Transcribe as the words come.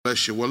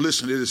Bless you. Well,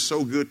 listen, it is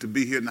so good to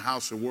be here in the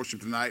house of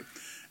worship tonight,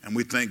 and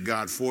we thank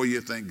God for you.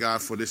 Thank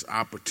God for this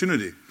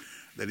opportunity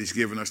that he's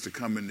given us to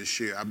come in to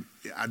share.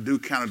 I do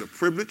count it a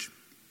privilege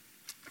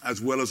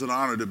as well as an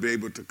honor to be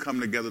able to come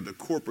together to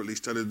corporately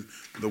study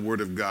the Word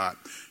of God.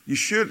 You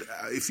should,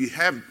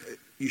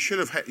 you should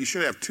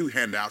have two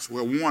handouts.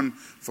 Well, one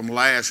from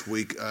last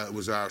week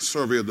was our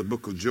survey of the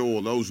book of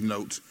Joel, those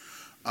notes.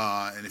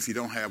 And if you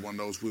don't have one of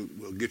those,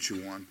 we'll get you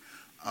one.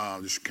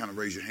 Just kind of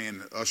raise your hand,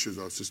 and ushers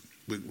or just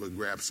we'll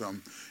grab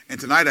some. And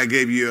tonight I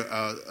gave you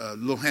a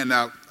little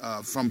handout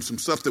from some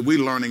stuff that we're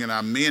learning in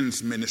our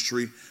men's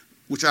ministry,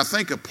 which I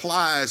think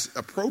applies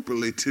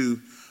appropriately to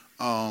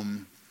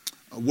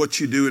what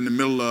you do in the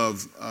middle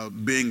of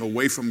being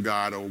away from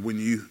God, or when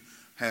you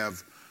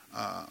have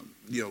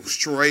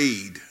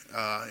strayed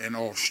and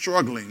are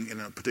struggling in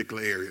a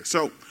particular area.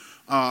 So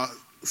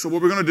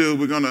what we're going to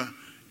do,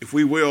 if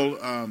we will,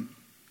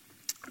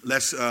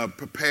 let's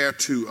prepare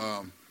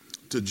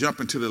to jump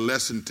into the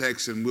lesson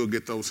text, and we'll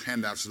get those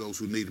handouts to those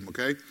who need them,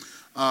 okay?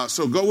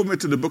 So go with me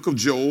to the book of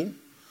Joel,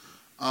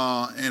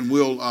 and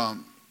we'll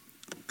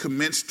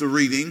commence the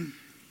reading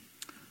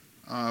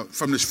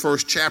from this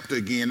first chapter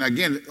again.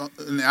 Again,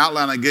 in the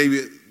outline I gave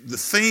you, the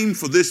theme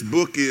for this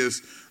book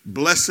is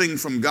blessing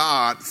from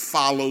God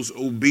follows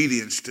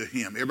obedience to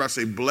him. Everybody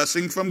say,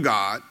 blessing from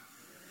God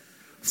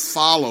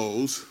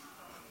follows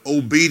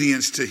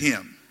obedience to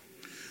him.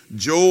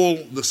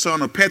 Joel, the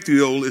son of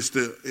Pt.2,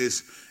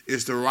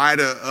 is the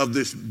writer of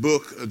this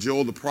book,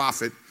 Joel the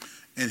prophet,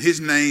 and his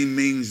name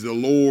means the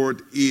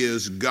Lord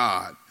is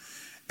God.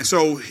 And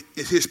so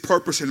his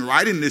purpose in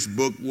writing this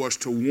book was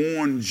to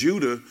warn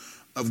Judah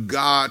of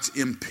God's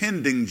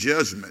impending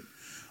judgment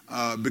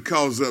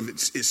because of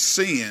its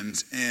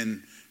sins,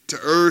 and to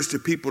urge the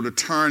people to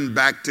turn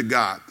back to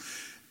God.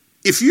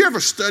 If you ever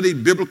study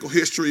biblical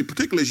history,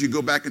 particularly as you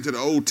go back into the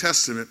Old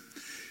Testament,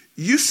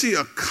 you see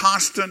a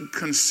constant,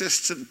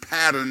 consistent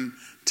pattern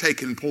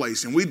taking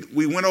place. And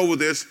we went over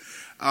this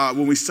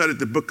when we studied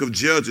the book of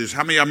Judges.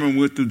 How many of you remember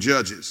we went through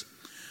Judges?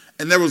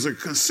 And there was a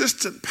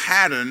consistent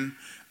pattern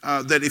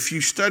that if you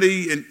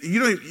study, and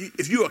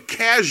if you're a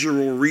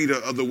casual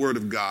reader of the Word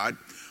of God,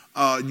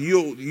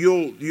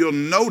 you'll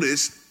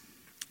notice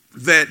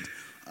that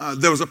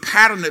there was a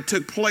pattern that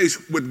took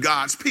place with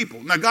God's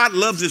people. Now, God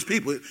loves his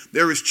people.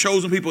 They're his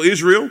chosen people,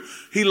 Israel.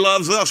 He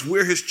loves us.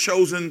 We're his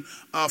chosen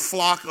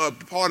flock,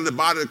 part of the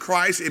body of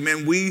Christ.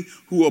 Amen. We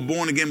who are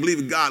born again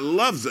believe God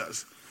loves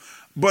us.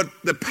 But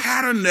the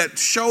pattern that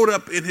showed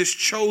up in his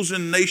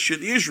chosen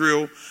nation,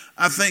 Israel,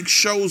 I think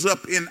shows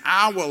up in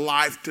our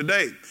life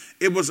today.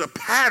 It was a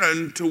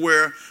pattern to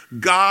where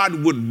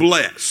God would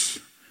bless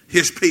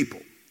his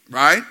people,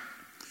 right?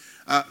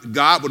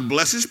 God would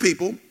bless his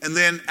people, and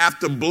then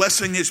after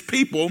blessing his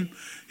people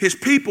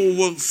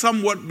will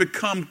somewhat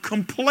become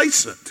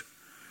complacent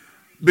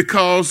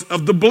because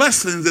of the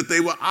blessings that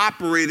they were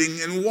operating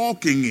and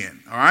walking in,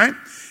 all right?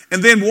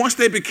 And then once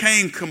they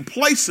became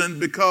complacent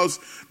because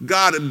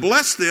God had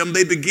blessed them,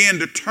 they began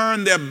to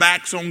turn their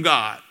backs on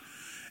God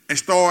and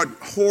start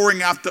whoring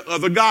after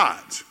other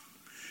gods.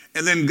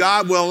 And then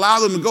God will allow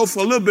them to go for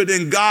a little bit,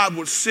 and God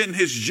would send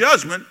his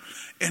judgment,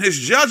 and his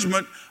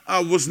judgment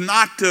was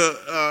not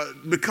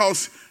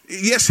because,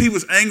 yes, he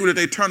was angry that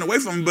they turned away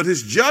from him, but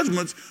his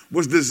judgment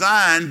was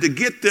designed to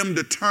get them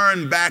to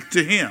turn back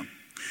to him.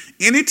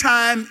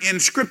 Anytime in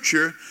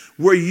Scripture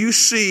where you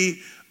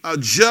see a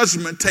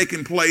judgment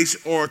taking place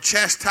or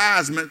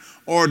chastisement,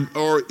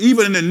 or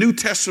even in the New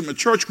Testament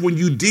church, when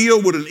you deal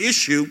with an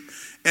issue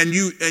and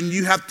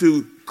you have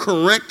to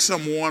correct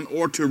someone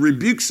or to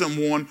rebuke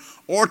someone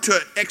or to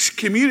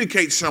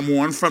excommunicate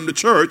someone from the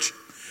church,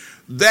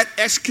 that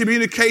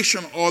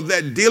excommunication or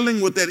that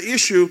dealing with that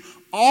issue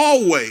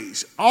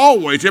always,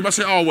 everybody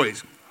say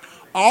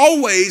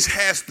always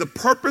has the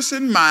purpose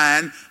in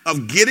mind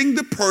of getting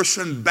the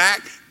person back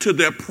to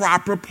their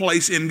proper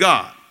place in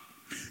God.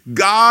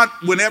 God,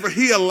 whenever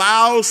he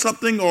allows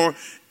something, or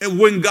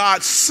when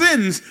God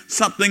sends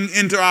something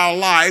into our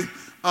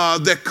life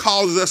that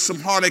causes us some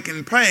heartache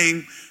and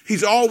pain,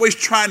 he's always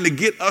trying to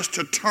get us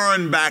to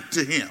turn back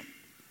to him.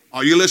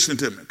 Are you listening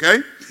to me?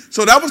 Okay?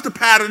 So that was the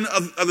pattern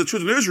of the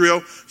children of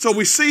Israel. So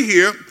we see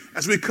here,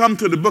 as we come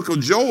to the book of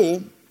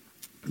Joel,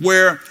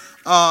 where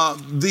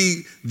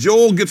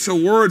Joel gets a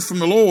word from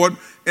the Lord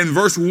in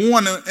verse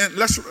 1. And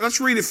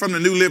let's read it from the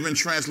New Living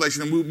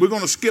Translation. And we're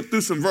going to skip through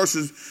some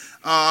verses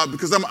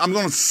because I'm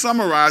going to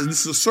summarize.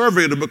 This is a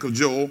survey of the book of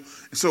Joel.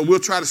 And so we'll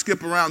try to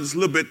skip around just a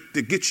little bit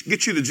to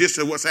get you the gist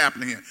of what's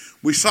happening here.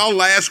 We saw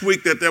last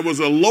week that there was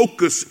a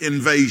locust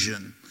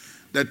invasion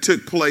that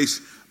took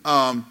place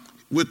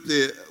with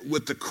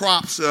the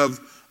crops of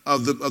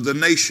the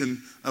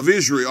nation of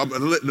Israel,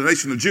 the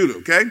nation of Judah,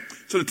 okay?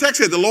 So the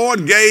text said, the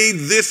Lord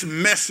gave this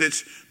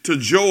message to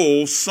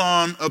Joel,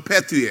 son of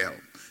Pt.2.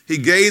 He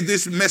gave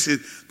this message.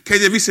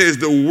 KJV says,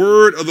 the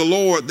word of the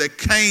Lord that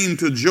came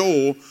to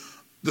Joel,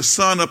 the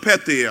son of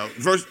Pt.2.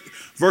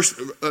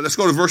 Let's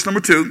go to verse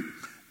number 2.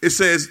 It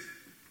says,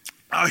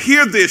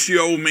 hear this, ye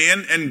old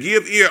men, and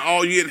give ear,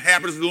 all ye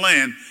inhabitants of the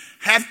land.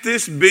 Hath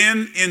this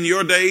been in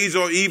your days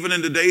or even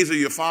in the days of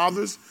your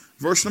fathers?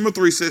 Verse number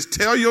 3 says,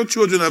 tell your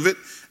children of it,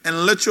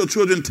 and let your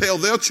children tell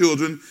their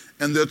children,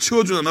 and their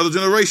children another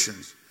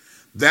generations.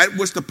 That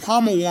which the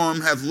palmer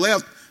worm hath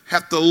left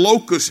hath the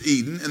locust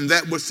eaten, and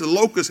that which the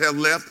locust hath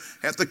left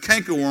hath the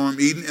cankerworm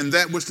eaten, and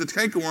that which the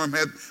cankerworm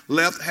hath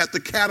left hath the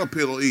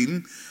caterpillar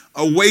eaten.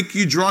 Awake,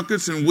 you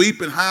drunkards, and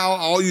weep and howl,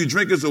 all you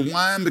drinkers of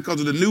wine, because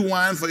of the new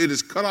wine, for it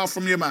is cut off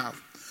from your mouth.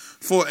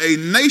 For a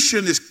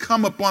nation is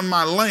come upon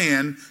my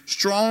land,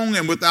 strong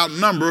and without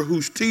number,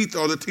 whose teeth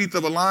are the teeth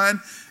of a lion,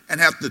 and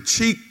hath the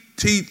teeth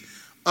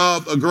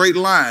of a great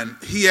lion.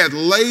 He hath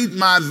laid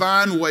my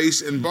vine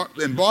waste, and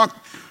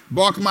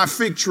barked my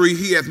fig tree.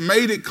 He hath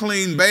made it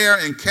clean, bare,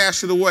 and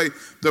cast it away.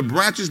 The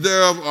branches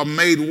thereof are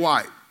made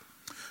white.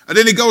 And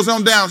then he goes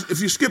on down. If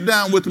you skip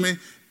down with me,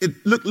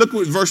 look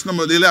what verse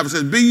number 11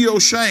 says. Be ye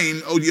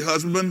ashamed, O ye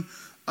husband,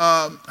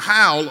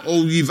 howl,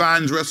 O ye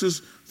vine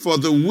dressers, for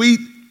the wheat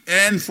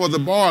and for the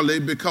barley,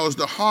 because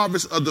the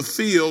harvest of the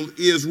field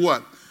is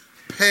what?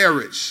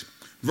 Perish.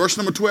 Verse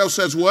number 12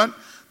 says what?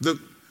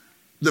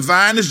 The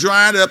vine is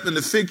dried up, and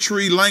the fig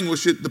tree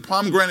languisheth, the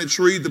pomegranate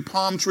tree, the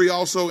palm tree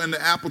also, and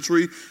the apple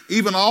tree.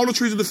 Even all the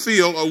trees of the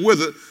field are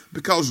withered,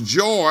 because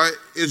joy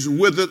is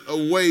withered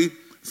away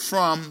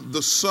from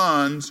the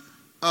sons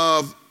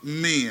of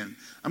men.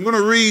 I'm going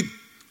to read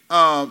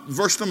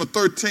verse number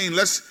 13.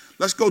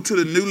 Let's go to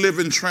the New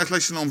Living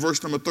Translation on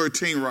verse number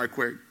 13 right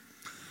quick.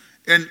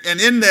 And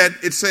in that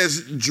it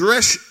says,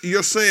 dress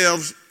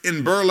yourselves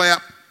in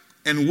burlap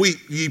and wheat,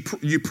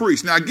 ye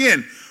priests. Now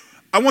again,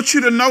 I want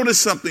you to notice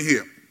something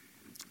here.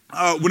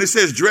 When it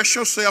says dress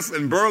yourself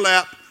in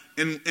burlap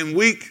and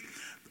wheat,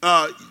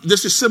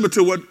 this is similar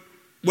to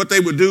what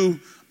they would do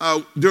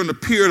during the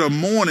period of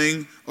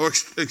mourning or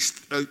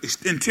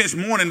intense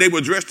mourning. They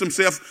would dress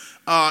themselves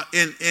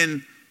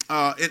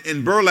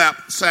in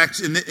burlap sacks,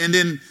 and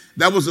then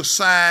that was a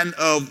sign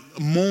of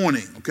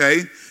mourning.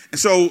 Okay, and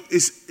so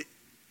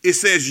it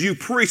says you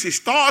priests. It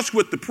starts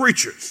with the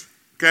preachers.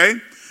 Okay,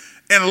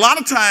 and a lot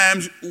of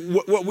times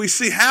what we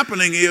see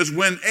happening is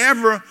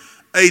whenever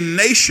a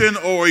nation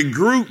or a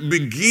group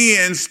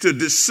begins to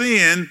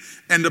descend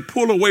and to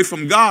pull away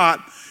from God,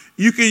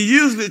 you can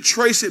usually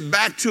trace it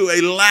back to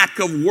a lack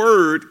of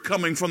word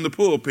coming from the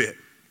pulpit.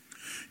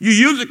 You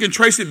usually can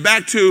trace it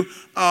back to,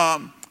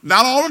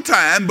 not all the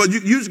time, but you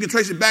usually can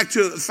trace it back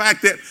to the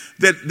fact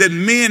that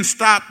men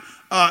stop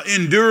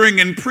enduring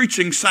and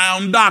preaching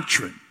sound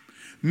doctrine.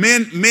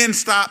 Men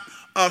stop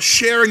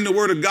sharing the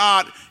word of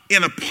God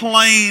in a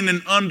plain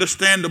and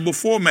understandable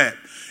format.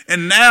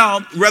 And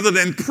now, rather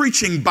than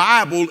preaching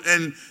Bible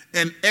and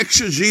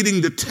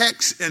exegeting the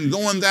text and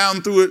going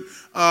down through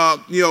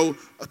it,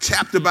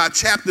 chapter by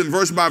chapter and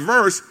verse by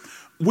verse,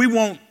 we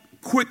want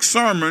quick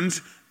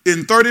sermons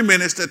in 30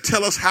 minutes that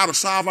tell us how to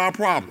solve our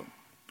problem,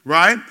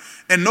 right?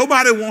 And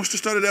nobody wants to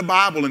study their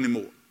Bible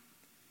anymore,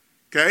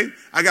 okay?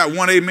 I got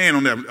one amen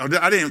on that. I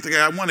didn't even think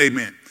I got one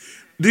amen.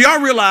 Do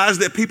y'all realize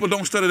that people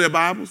don't study their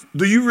Bibles?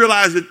 Do you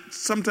realize that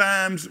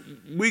sometimes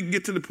we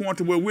get to the point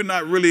to where we're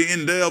not really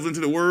delved into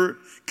the Word?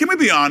 Can we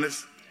be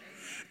honest?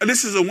 And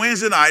this is a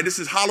Wednesday night. This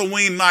is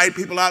Halloween night.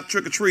 People out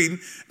trick-or-treating.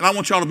 And I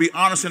want y'all to be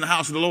honest in the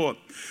house of the Lord.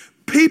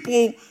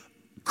 People,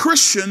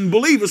 Christian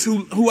believers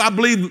who I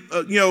believe,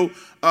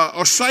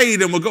 are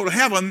saved and will go to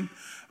heaven,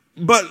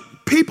 but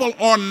people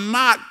are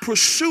not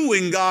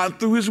pursuing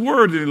God through His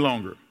Word any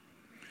longer.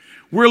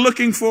 We're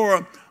looking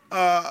for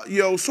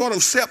sort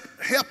of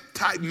self-help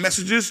type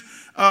messages.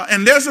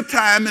 And there's a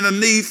time and a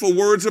need for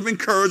words of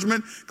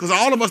encouragement, because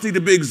all of us need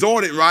to be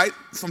exhorted, right,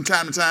 from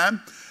time to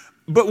time.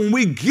 But when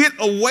we get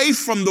away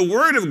from the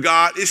word of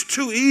God, it's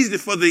too easy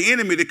for the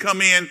enemy to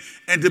come in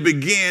and to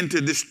begin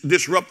to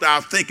disrupt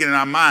our thinking and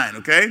our mind,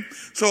 okay?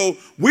 So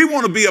we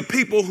want to be a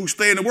people who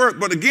stay in the word.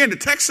 But again, the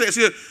text says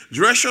here,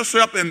 dress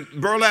yourself in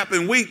burlap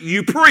and wheat,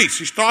 you priests.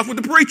 You start with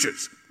the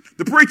preachers.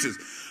 The preachers.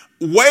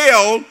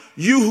 Well,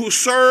 you who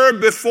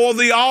serve before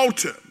the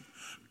altar,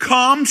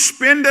 come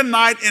spend the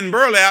night in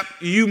burlap,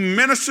 you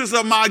ministers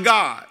of my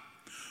God.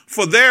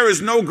 For there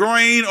is no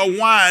grain or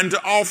wine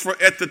to offer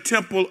at the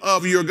temple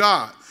of your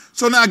God.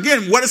 So now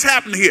again, what is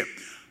happening here?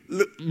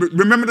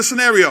 Remember the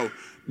scenario.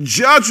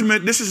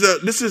 Judgment, this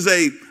is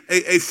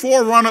a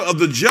forerunner of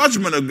the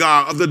judgment of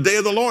God, of the day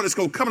of the Lord that's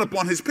going to come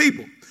upon His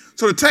people.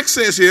 So the text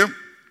says here,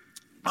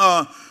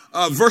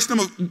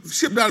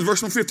 skip down to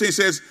verse number 15,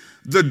 says,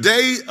 the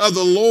day of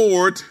the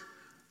Lord,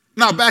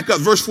 now back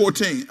up, verse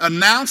 14,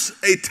 announce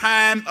a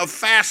time of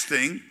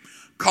fasting,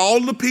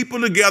 call the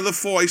people together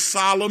for a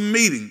solemn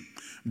meeting.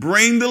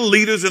 Bring the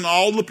leaders and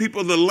all the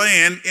people of the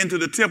land into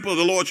the temple of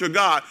the Lord your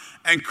God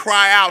and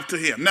cry out to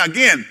Him. Now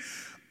again,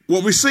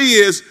 what we see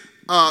is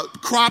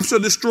crops are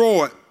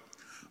destroyed.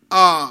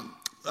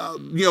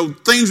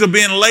 Things are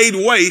being laid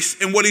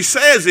waste. And what he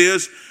says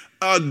is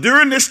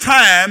during this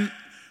time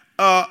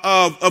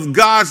of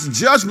God's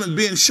judgment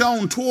being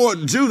shown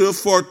toward Judah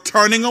for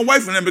turning away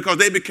from Him because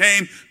they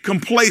became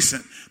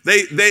complacent.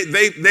 They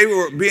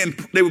were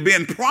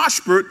being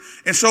prospered,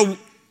 and so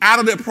out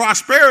of their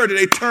prosperity,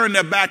 they turn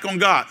their back on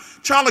God.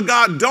 Child of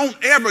God, don't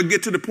ever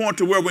get to the point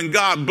to where when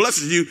God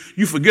blesses you,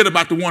 you forget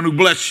about the one who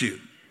blessed you.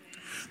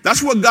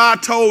 That's what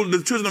God told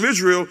the children of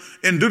Israel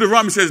in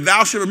Deuteronomy. It says,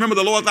 thou shalt remember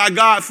the Lord thy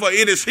God, for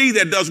it is he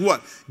that does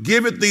what?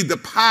 Giveth thee the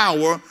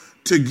power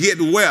to get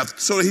wealth,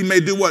 so that he may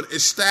do what?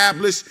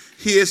 Establish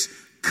his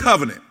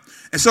covenant.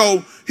 And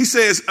so he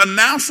says,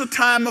 announce a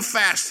time of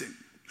fasting.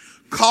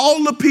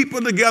 Call the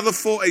people together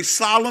for a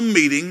solemn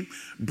meeting.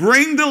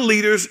 Bring the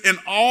leaders and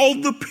all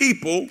the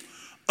people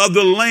of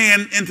the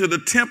land into the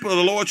temple of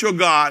the Lord your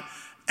God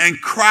and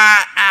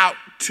cry out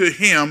to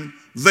him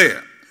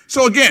there.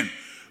 So again,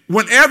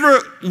 whenever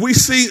we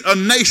see a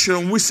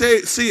nation, we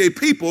see a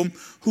people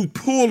who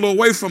pull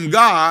away from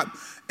God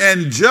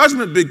and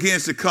judgment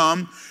begins to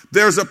come,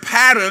 there's a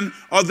pattern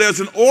or there's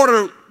an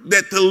order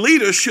that the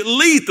leader should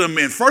lead them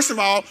in. First of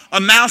all,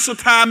 announce a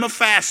time of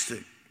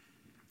fasting.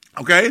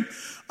 Okay?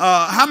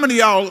 How many of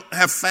y'all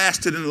have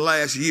fasted in the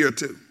last year or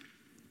two?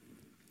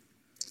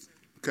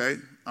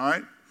 Okay? All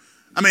right?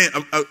 I mean,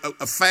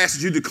 a fast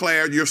that you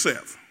declared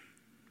yourself.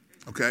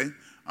 Okay?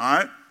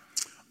 All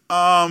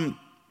right?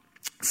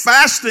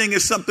 Fasting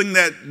is something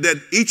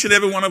that each and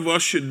every one of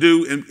us should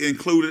do,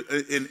 included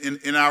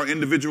in our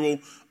individual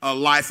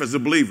life as a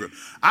believer.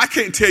 I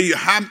can't tell you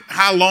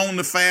how long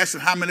to fast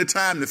and how many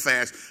times to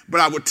fast, but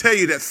I would tell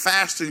you that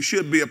fasting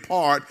should be a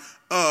part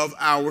of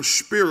our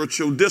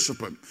spiritual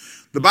discipline.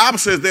 The Bible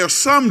says there are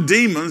some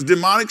demons,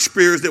 demonic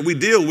spirits that we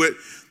deal with,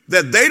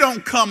 that they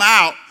don't come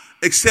out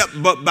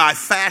except but by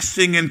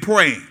fasting and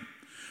praying.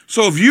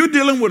 So if you're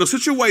dealing with a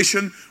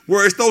situation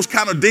where it's those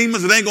kind of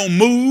demons that ain't going to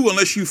move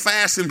unless you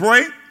fast and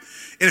pray,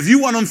 and if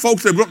you one of them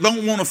folks that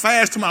don't want to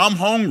fast, I'm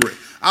hungry,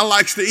 I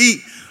likes to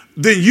eat,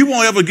 then you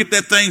won't ever get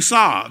that thing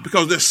solved,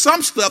 because there's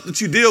some stuff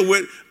that you deal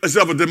with is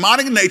of a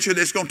demonic nature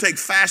that's going to take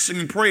fasting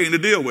and praying to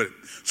deal with it.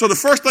 So the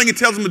first thing it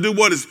tells them to do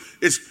what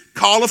is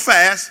call a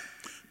fast,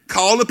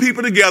 call the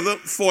people together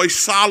for a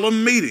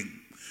solemn meeting.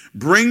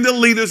 Bring the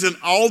leaders and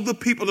all the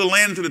people of the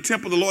land into the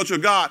temple of the Lord your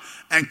God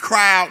and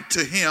cry out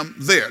to him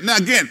there. Now,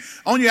 again,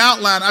 on your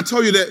outline, I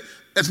told you that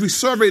as we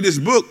survey this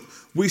book,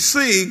 we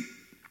see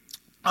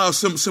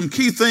some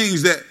key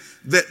things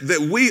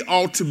that we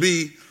ought to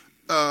be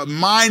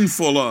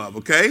mindful of,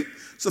 okay?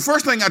 So the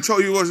first thing I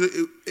told you was,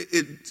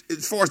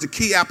 as far as the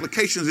key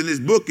applications in this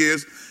book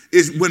is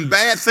when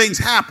bad things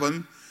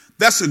happen,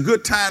 that's a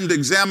good time to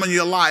examine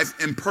your life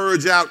and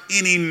purge out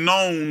any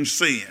known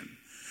sin.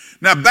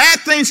 Now, bad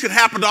things can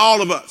happen to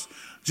all of us.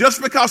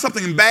 Just because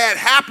something bad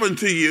happened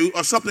to you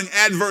or something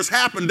adverse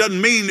happened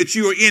doesn't mean that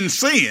you are in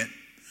sin.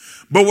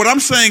 But what I'm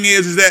saying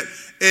is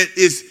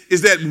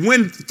that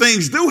when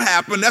things do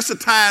happen, that's a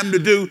time to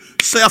do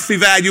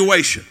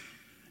self-evaluation.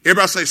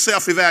 Everybody say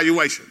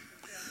self-evaluation.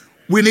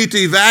 We need to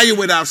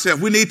evaluate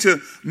ourselves. We need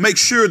to make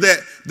sure that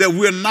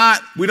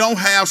we don't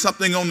have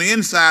something on the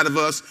inside of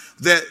us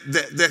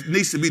that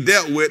needs to be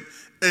dealt with.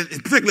 And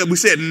particularly, we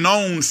said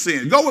known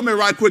sin. Go with me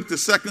right quick to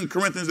 2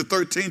 Corinthians, the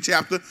 13th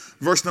chapter,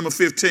 verse number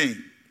 15.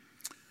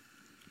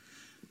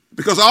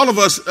 Because all of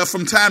us,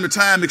 from time to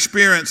time,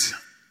 experience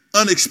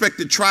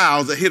unexpected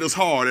trials that hit us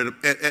hard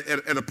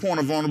at a point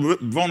of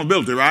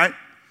vulnerability, right?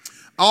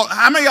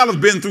 How many of y'all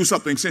have been through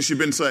something since you've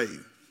been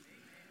saved?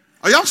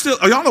 Are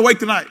y'all awake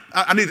tonight?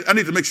 I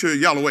need to make sure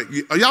y'all awake.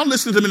 Are y'all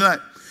listening to me tonight?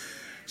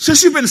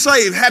 Since you've been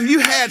saved, have you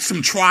had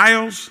some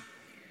trials?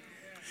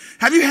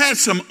 Have you had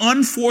some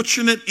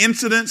unfortunate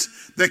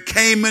incidents that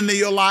came into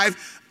your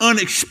life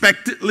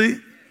unexpectedly?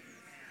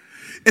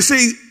 And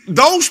see,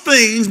 those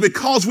things,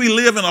 because we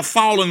live in a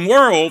fallen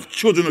world,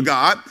 children of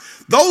God,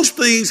 those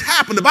things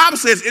happen. The Bible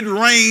says it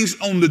rains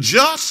on the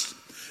just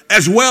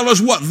as well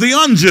as what? The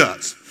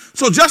unjust.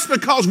 So just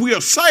because we are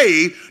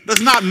saved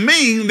does not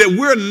mean that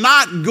we're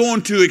not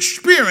going to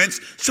experience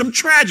some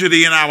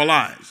tragedy in our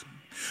lives.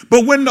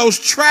 But when those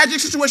tragic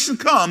situations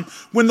come,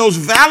 when those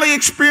valley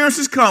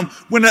experiences come,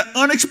 when the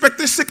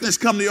unexpected sickness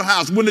comes to your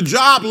house, when the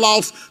job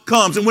loss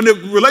comes, and when the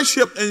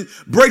relationship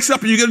breaks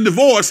up and you get a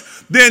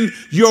divorce, then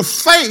your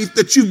faith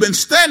that you've been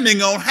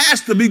standing on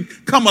has to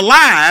become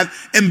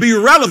alive and be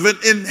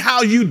relevant in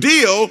how you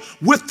deal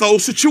with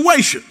those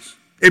situations.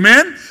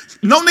 Amen?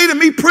 No need of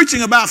me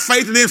preaching about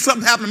faith and then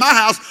something happened in my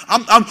house.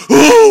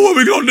 What are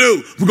we going to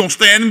do? We're going to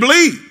stand and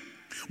believe.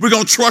 We're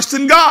going to trust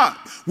in God.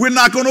 We're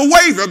not going to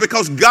waver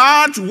because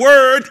God's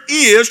word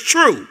is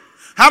true.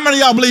 How many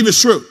of y'all believe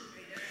it's true?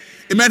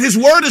 Amen. His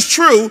word is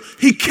true.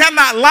 He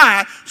cannot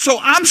lie. So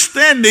I'm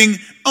standing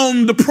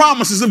on the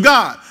promises of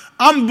God.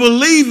 I'm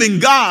believing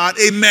God,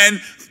 amen,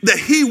 that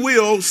he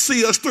will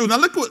see us through. Now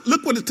look what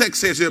the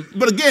text says here.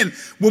 But again,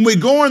 when we're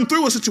going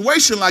through a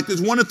situation like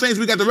this, one of the things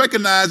we got to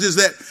recognize is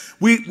that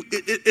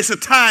it's a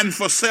time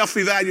for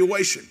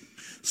self-evaluation.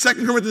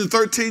 2 Corinthians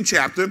 13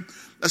 chapter,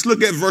 let's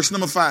look at verse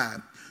number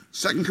 5.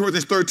 2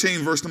 Corinthians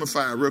 13, verse number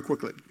 5, real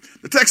quickly.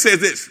 The text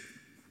says this,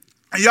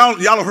 and y'all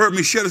have heard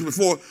me share this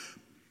before.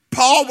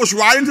 Paul was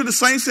writing to the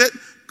saints at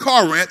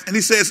Corinth, and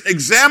he says,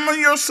 examine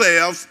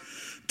yourselves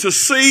to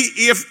see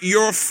if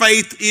your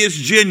faith is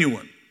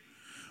genuine.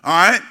 All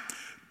right?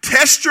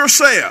 Test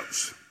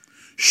yourselves.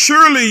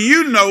 Surely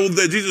you know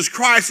that Jesus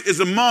Christ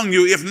is among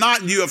you. If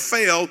not, you have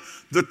failed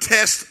the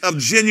test of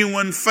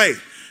genuine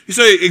faith. You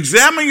say,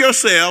 examine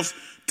yourselves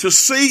to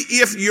see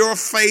if your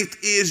faith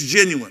is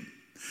genuine.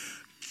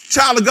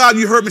 Child of God,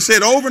 you heard me say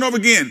it over and over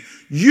again.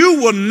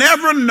 You will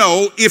never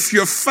know if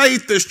your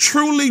faith is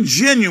truly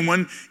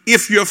genuine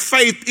if your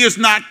faith is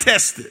not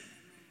tested.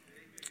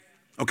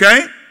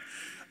 Okay?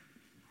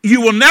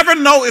 You will never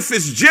know if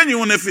it's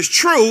genuine, if it's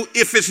true,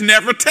 if it's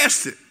never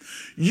tested.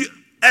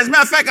 As a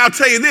matter of fact, I'll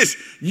tell you this.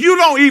 You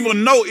don't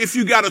even know if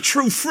you got a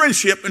true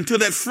friendship until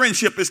that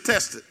friendship is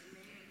tested.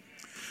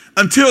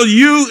 Until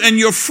you and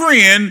your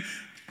friend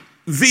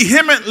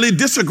vehemently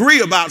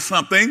disagree about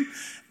something,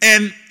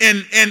 and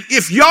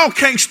if y'all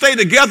can't stay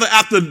together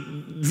after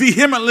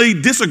vehemently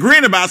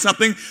disagreeing about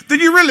something, then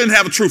you really didn't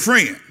have a true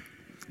friend.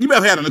 You may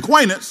have had an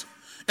acquaintance,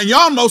 and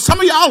y'all know some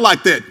of y'all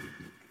like that.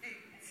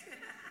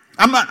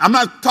 I'm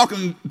not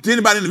talking to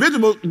anybody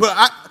individual, but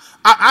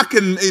I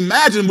can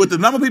imagine with the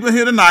number of people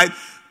here tonight,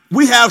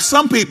 we have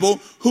some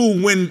people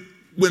who,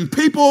 when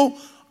people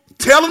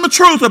tell them the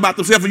truth about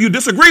themselves and you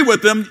disagree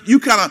with them, you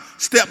kind of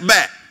step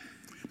back.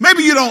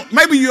 Maybe you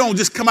don't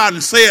just come out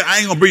and say it, I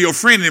ain't gonna be your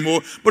friend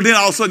anymore, but then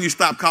all of a sudden you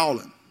stop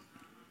calling.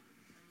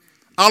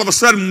 All of a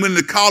sudden when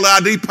the caller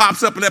ID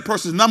pops up and that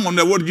person's number on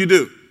there, what did you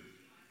do?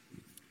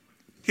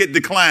 Hit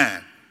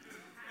decline.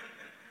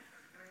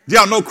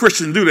 Y'all know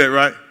Christians do that,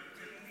 right?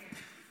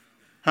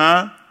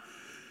 Huh?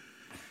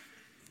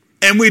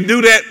 And we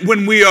do that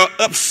when we are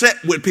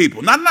upset with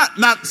people.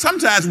 Not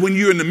sometimes when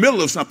you're in the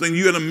middle of something,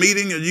 you're in a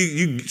meeting or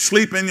you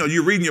sleeping or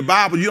you're reading your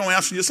Bible, you don't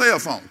answer your cell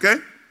phone, okay?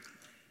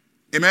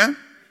 Amen?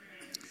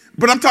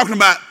 But I'm talking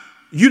about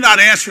you not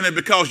answering it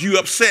because you're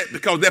upset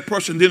because that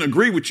person didn't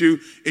agree with you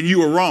and you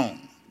were wrong.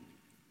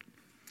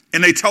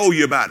 And they told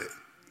you about it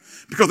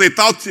because they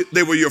thought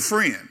they were your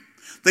friend.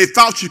 They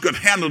thought you could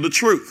handle the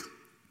truth.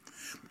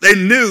 They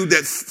knew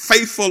that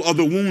faithful are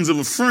the wounds of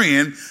a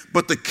friend,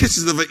 but the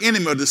kisses of an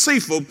enemy are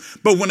deceitful.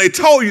 But when they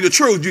told you the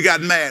truth, you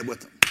got mad with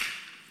them.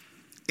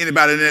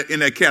 Anybody in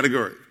that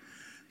category?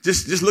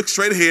 Just look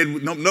straight ahead.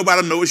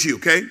 Nobody knows it's you,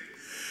 okay?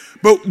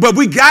 But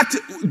we got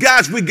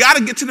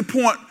to get to the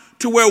point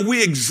to where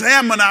we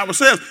examine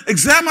ourselves,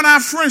 examine our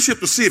friendship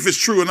to see if it's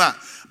true or not.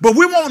 But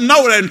we won't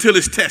know that until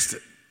it's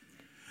tested.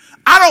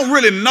 I don't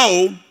really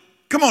know.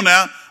 Come on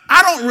now.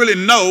 I don't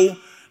really know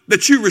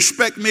that you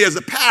respect me as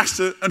a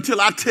pastor until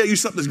I tell you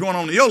something's going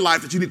on in your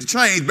life that you need to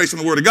change based on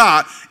the word of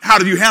God. How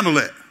do you handle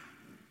that?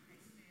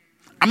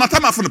 I'm not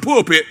talking about from the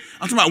pulpit.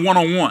 I'm talking about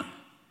one-on-one.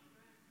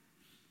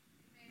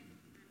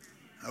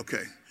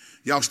 Okay.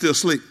 Y'all still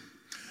asleep.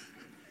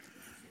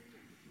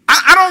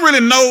 I don't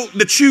really know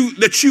that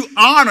you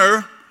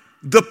honor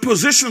the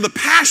position of the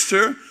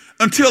pastor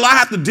until I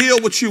have to deal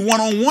with you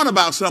one-on-one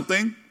about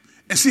something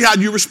and see how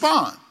you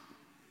respond.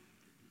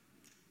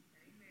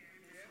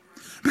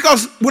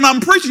 Because when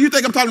I'm preaching, you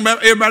think I'm talking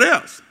about everybody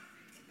else.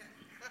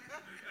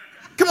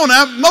 Come on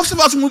now. Most of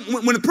us,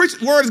 when the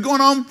preaching word is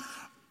going on,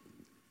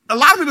 a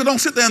lot of people don't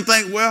sit there and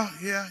think, well,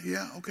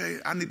 yeah, okay,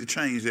 I need to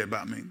change that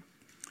about me.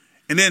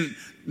 And then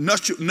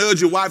nudge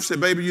your wife and say,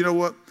 baby, you know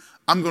what?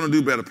 I'm going to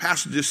do better.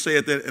 Pastor just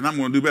said that, and I'm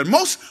going to do better.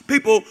 Most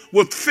people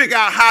will figure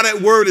out how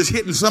that word is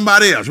hitting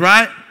somebody else,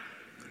 right?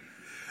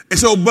 And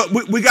so, but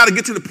we got to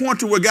get to the point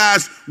to where,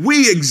 guys,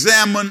 we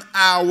examine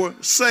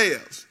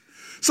ourselves.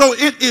 So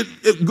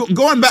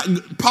going back,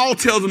 Paul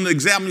tells them to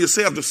examine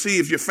yourself to see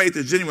if your faith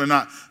is genuine or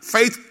not.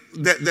 Faith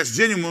that's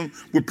genuine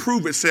will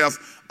prove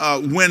itself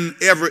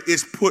whenever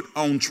it's put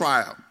on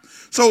trial.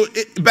 So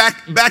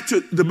back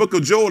to the book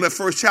of Joel, that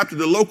first chapter,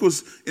 the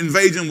locust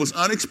invasion was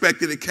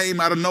unexpected. It came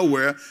out of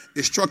nowhere.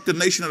 It struck the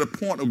nation at a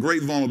point of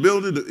great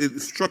vulnerability. It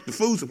struck the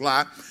food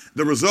supply.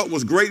 The result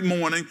was great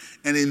mourning,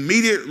 and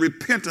immediate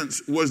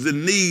repentance was the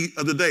need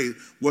of the day,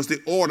 was the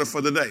order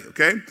for the day,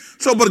 okay?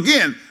 So, but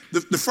again,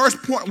 the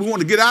first point we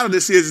want to get out of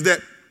this is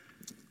that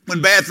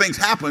when bad things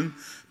happen,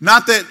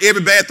 not that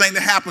every bad thing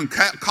that happened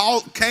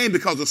came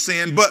because of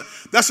sin, but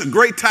that's a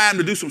great time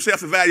to do some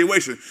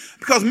self-evaluation.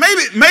 Because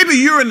maybe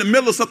you're in the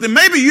middle of something.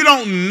 Maybe you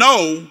don't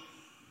know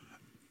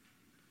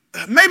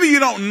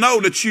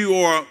that you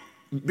are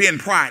being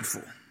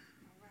prideful.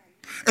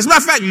 As a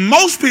matter of fact,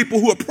 most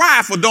people who are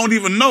prideful don't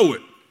even know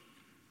it.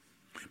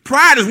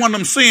 Pride is one of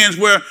them sins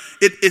where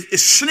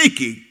it's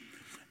sneaky.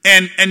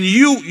 And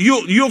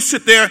you'll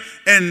sit there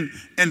and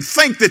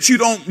think that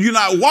you're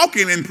not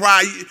walking in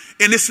pride,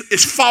 and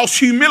it's false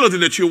humility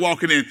that you're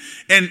walking in.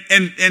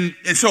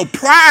 And so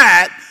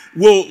pride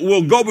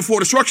will go before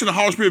destruction, the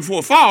Holy Spirit before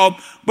a fall,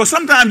 but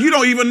sometimes you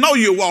don't even know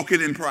you're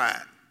walking in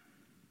pride.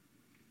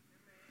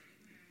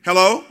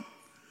 Hello?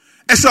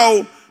 And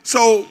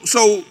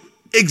so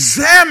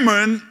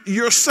examine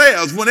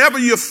yourselves. Whenever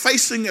you're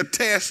facing a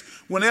test,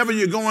 whenever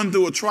you're going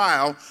through a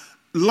trial,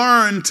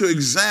 learn to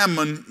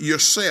examine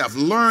yourself.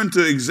 Learn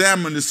to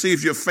examine to see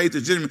if your faith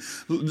is genuine.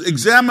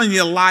 Examine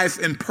your life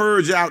and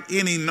purge out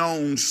any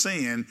known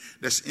sin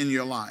that's in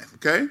your life,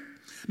 okay?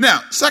 Now,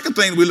 second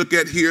thing we look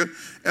at here,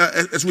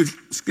 as we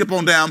skip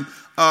on down,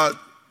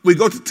 we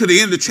go to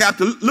the end of the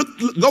chapter.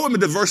 Go with me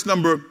to verse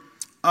number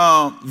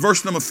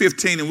verse number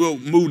 15, and we'll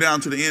move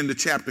down to the end of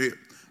the chapter here.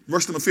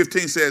 Verse number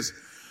 15 says,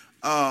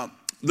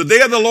 the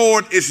day of the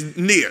Lord is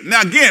near.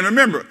 Now again,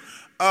 remember,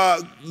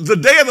 the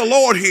day of the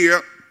Lord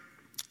here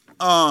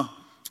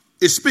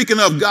is speaking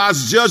of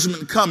God's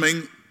judgment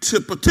coming to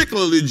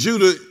particularly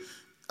Judah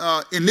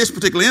in this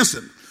particular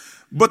instant.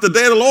 But the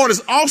day of the Lord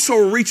is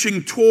also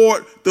reaching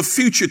toward the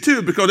future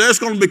too, because there's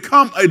going to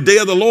become a day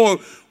of the Lord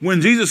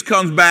when Jesus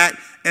comes back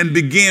and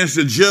begins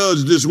to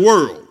judge this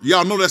world.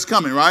 Y'all know that's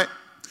coming, right?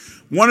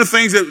 One of the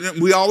things that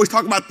we always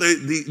talk about,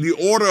 the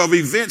order of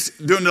events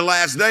during the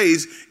last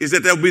days, is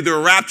that there'll be the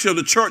rapture of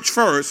the church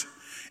first,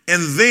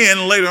 and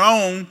then later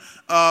on,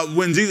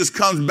 when Jesus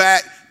comes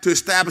back to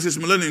establish his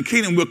millennium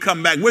kingdom, we'll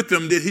come back with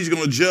him, that he's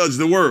going to judge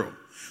the world.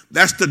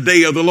 That's the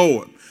day of the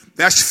Lord.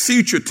 That's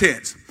future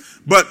tense.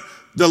 But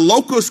the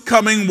locust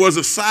coming was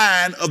a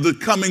sign of the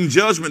coming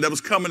judgment that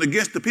was coming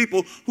against the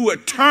people who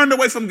had turned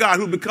away from God,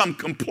 who become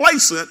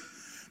complacent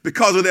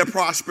because of their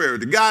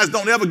prosperity. Guys,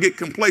 don't ever get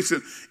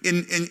complacent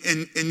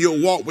in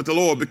your walk with the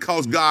Lord,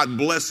 because God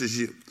blesses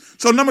you.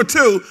 So number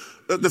two,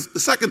 the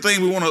second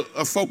thing we want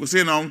to focus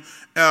in on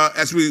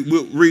as we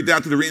will read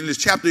down to the end of this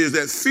chapter is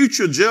that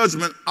future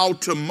judgment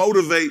ought to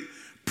motivate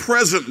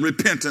present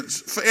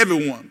repentance for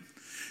everyone.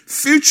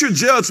 Future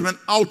judgment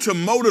ought to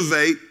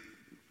motivate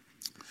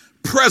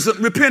present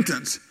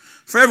repentance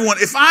for everyone.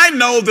 If I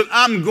know that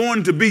I'm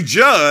going to be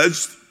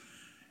judged,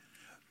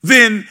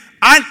 then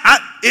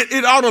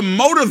it ought to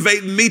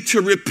motivate me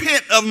to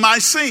repent of my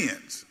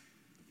sins.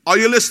 Are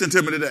you listening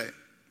to me today?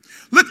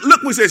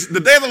 Look what it says. The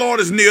day of the Lord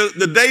is near,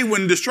 the day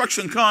when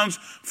destruction comes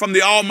from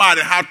the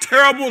Almighty. How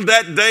terrible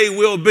that day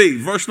will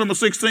be. Verse number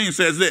 16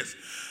 says this.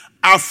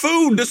 Our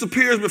food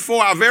disappears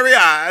before our very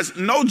eyes.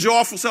 No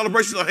joyful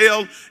celebrations are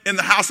held in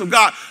the house of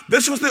God.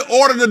 This was the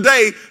order of the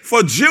day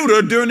for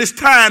Judah during this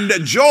time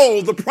that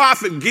Joel, the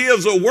prophet,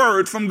 gives a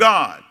word from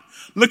God.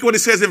 Look what it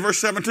says in verse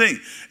 17.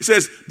 It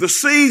says, the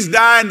seeds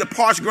die in the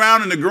parched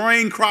ground and the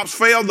grain crops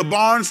fail. The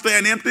barns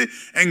stand empty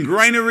and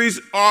granaries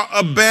are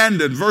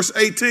abandoned. Verse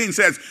 18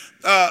 says,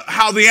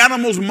 how the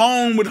animals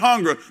moan with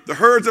hunger. The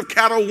herds of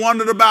cattle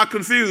wandered about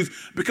confused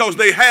because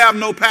they have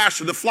no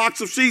pasture. The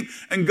flocks of sheep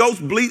and goats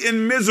bleat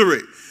in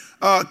misery.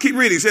 Keep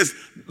reading. It says,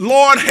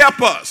 Lord,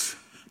 help us.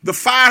 The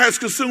fire has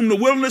consumed the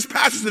wilderness,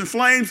 pastures and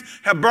flames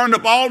have burned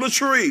up all the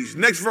trees.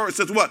 Next verse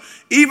says what?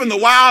 Even the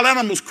wild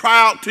animals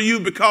cry out to you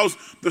because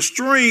the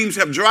streams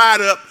have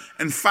dried up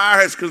and fire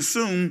has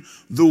consumed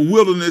the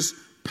wilderness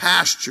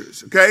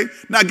pastures. Okay?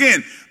 Now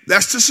again,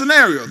 that's the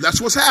scenario. That's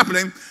what's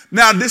happening.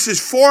 Now this is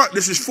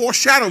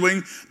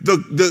foreshadowing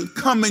the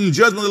coming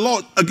judgment of the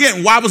Lord.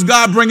 Again, why was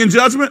God bringing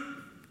judgment?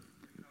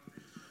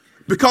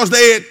 Because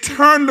they had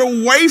turned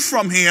away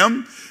from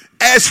him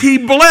as he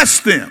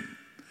blessed them.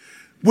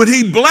 When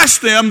he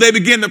blessed them, they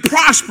began to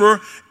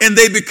prosper and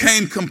they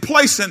became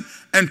complacent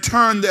and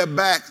turned their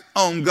back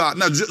on God.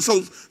 Now,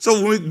 so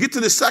when we get to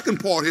the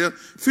second part here,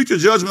 future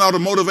judgment ought to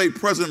motivate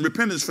present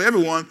repentance for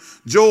everyone.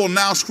 Joel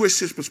now switched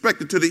his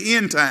perspective to the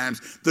end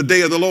times, the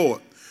day of the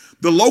Lord.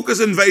 The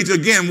locust invasion,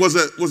 again, was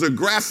a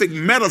graphic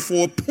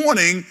metaphor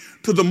pointing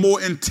to the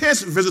more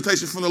intense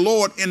visitation from the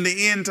Lord in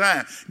the end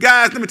time.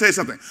 Guys, let me tell you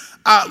something.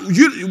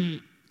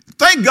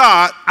 Thank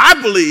God,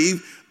 I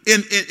believe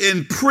in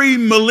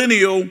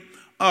premillennial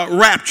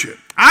rapture.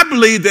 I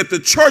believe that the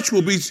church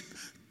will be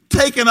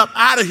taken up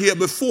out of here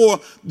before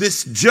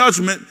this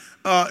judgment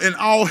and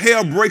all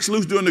hell breaks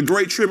loose during the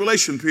Great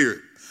Tribulation period.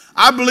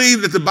 I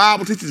believe that the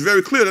Bible teaches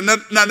very clearly.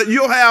 Now that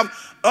you'll have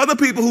other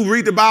people who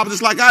read the Bible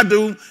just like I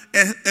do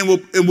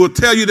and will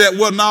tell you that,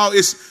 well, no,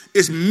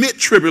 it's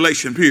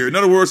mid-tribulation period. In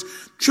other words,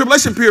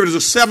 tribulation period is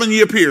a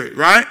 7-year period,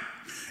 right?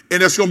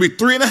 And there's going to be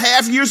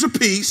 3.5 years of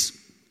peace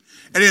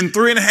and then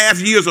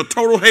 3.5 years of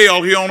total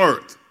hell here on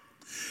earth.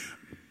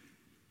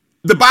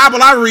 The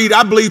Bible I read,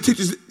 I believe,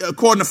 teaches,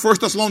 according to 1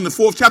 Thessalonians,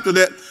 the 4th chapter,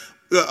 that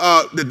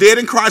the dead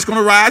in Christ are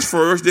going to rise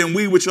first, then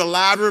we which are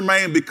alive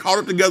remain, be caught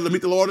up together to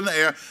meet the Lord in the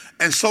air,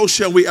 and so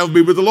shall we ever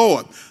be with the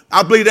Lord.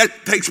 I believe that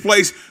takes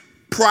place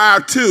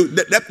prior to,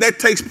 that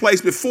takes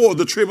place before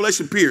the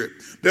tribulation period.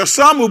 There are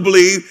some who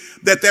believe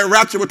that their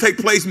rapture will take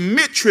place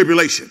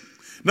mid-tribulation.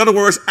 In other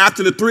words,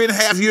 after the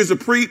 3.5 years of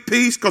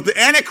peace, because the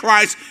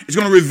Antichrist is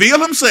going to reveal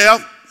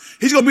himself.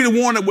 He's going to be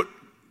the one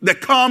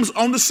that comes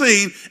on the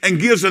scene and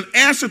gives an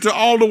answer to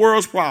all the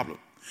world's problems.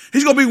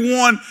 He's going to be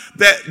one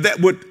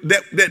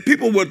that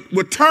people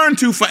would turn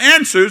to for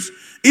answers,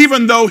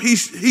 even though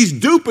he's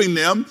duping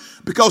them,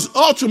 because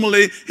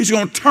ultimately he's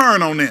going to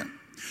turn on them.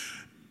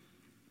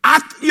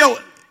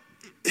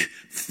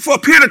 For a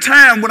period of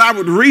time when I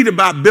would read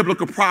about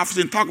biblical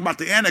prophecy and talk about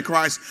the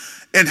Antichrist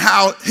and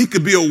how he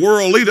could be a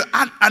world leader,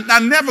 I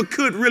never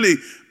could really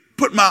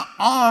put my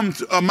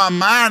arms or my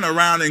mind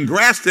around and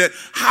grasp that.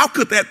 How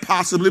could that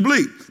possibly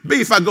be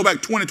if I go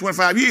back 20,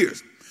 25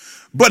 years?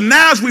 But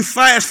now as we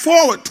fast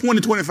forward 20,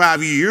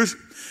 25 years,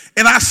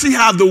 and I see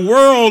how the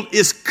world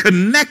is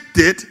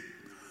connected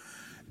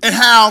and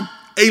how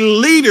a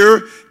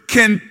leader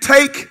can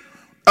take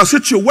a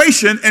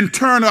situation and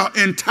turn an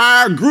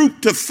entire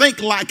group to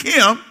think like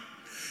him,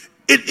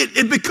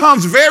 it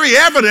becomes very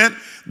evident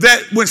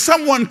that when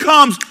someone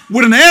comes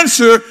with an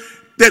answer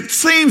that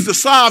seems to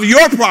solve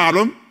your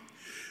problem,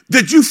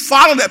 that you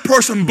follow that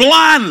person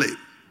blindly.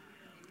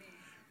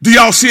 Do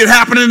y'all see it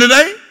happening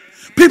today?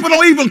 People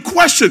don't even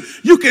question.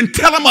 You can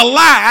tell them a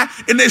lie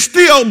and they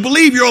still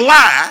believe your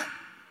lie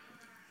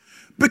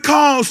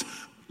because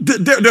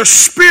there are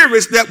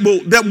spirits that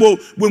will,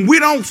 when we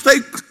don't stay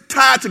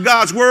tied to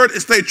God's word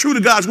and stay true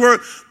to God's word,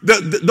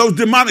 those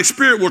demonic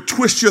spirits will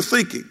twist your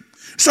thinking.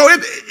 So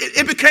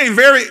it became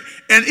very,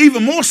 and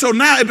even more so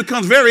now, it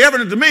becomes very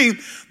evident to me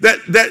that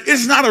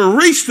it's not a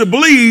reach to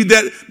believe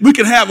that we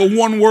can have a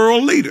one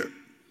world leader.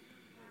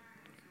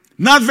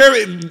 No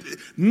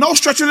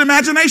stretch of the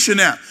imagination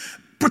now,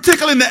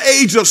 particularly in the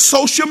age of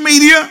social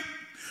media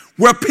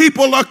where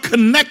people are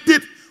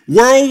connected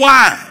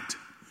worldwide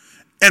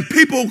and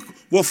people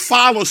will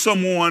follow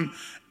someone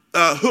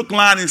hook,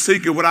 line, and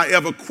sinker without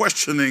ever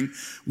questioning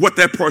what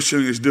that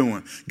person is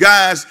doing.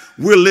 Guys,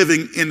 we're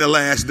living in the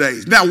last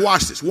days. Now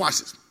watch this.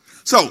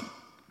 So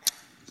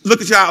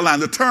look at your outline.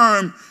 The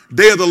term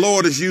day of the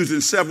Lord is used in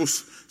several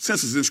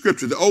senses in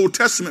Scripture. The Old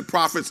Testament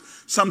prophets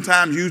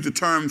sometimes use the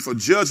term for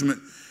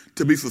judgment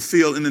to be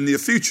fulfilled in the near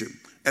future.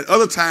 At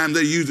other times,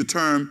 they use the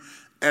term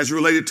as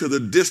related to the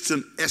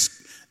distant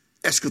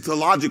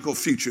eschatological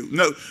future.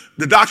 No,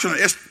 the doctrine of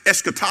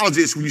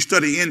eschatology is when you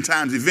study end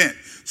times event.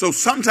 So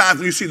sometimes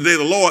when you see the day of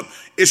the Lord,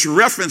 it's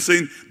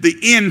referencing the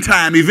end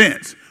time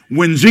events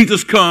when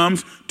Jesus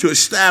comes to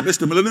establish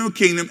the millennial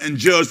kingdom and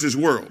judge this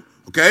world.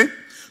 Okay,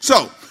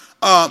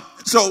 but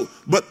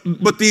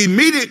the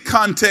immediate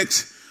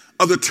context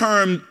of the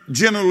term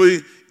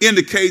generally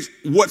indicates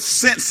what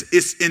sense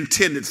it's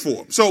intended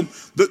for. So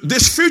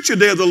this future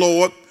day of the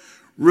Lord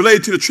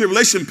related to the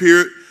tribulation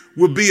period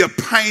will be a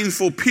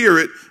painful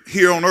period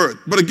here on earth.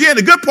 But again,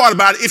 the good part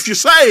about it, if you're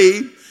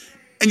saved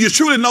and you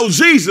truly know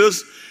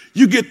Jesus,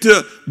 you get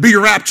to be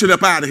raptured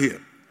up out of here.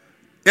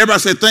 Everybody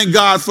say, thank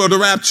God for the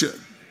rapture.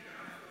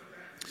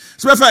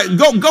 As a matter of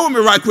fact, go with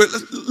me right quick.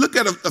 Let's look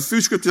at a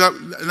few scriptures,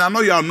 and I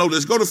know y'all know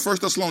this. Go to 1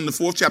 Thessalonians,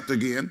 the 4th chapter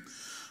again.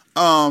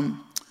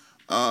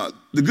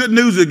 The good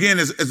news again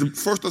is 1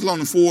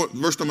 Thessalonians 4,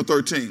 verse number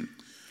 13.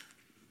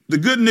 The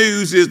good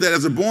news is that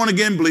as a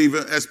born-again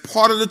believer, as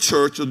part of the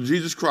church of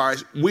Jesus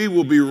Christ, we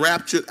will be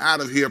raptured out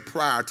of here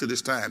prior to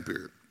this time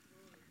period.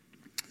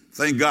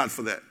 Thank God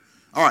for that.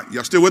 All right,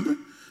 y'all still with me?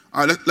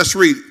 All right, let's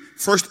read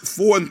 1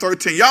 4 and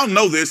 13. Y'all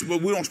know this,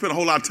 but we don't spend a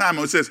whole lot of time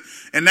on it. It says,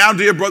 and now,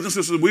 dear brothers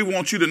and sisters, we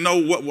want you to know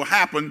what will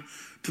happen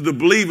to the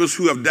believers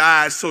who have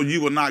died so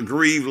you will not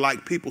grieve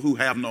like people who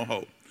have no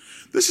hope.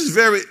 This is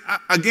very,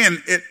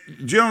 again,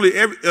 generally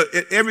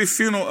every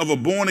funeral of a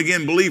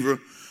born-again believer,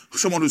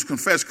 someone who's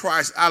confessed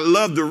Christ, I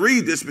love to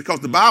read this because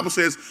the Bible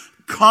says,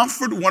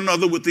 comfort one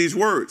another with these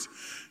words.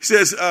 It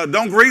says,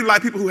 don't grieve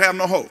like people who have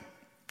no hope.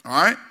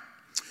 All right?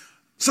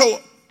 So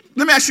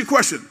let me ask you a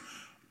question.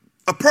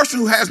 A person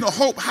who has no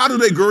hope, how do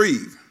they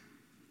grieve?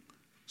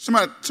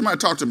 Somebody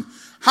talk to me.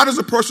 How does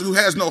a person who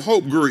has no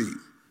hope grieve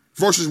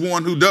versus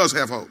one who does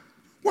have hope?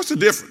 What's the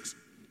difference?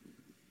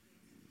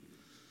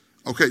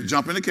 Okay,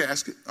 jump in the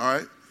casket, all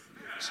right?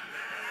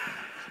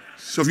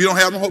 So if you don't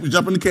have no hope, you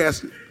jump in the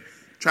casket.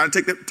 Try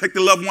to take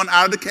the loved one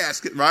out of the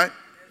casket, right?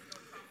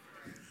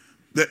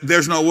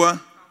 There's no what?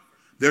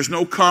 There's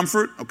no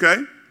comfort, okay?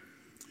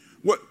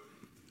 What?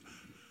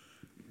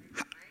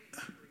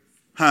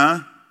 Huh?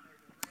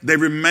 They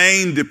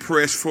remain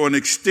depressed for an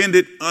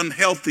extended,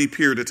 unhealthy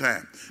period of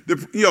time.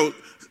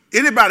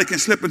 Anybody can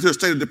slip into a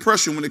state of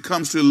depression when it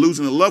comes to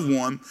losing a loved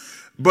one,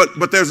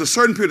 but there's a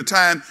certain period of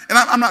time, and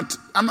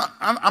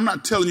I'm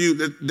not telling you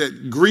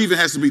that grieving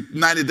has to be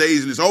 90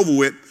 days and it's over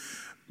with.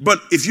 But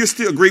if you're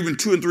still grieving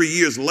 2 and 3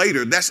 years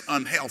later, that's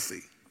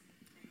unhealthy.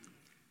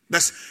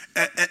 That's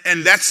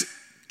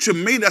to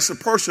me, that's a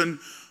person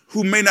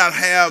who may not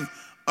have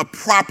a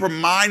proper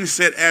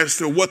mindset as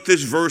to what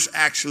this verse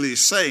actually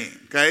is saying.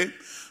 Okay.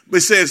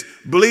 It says,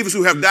 believers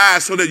who have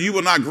died so that you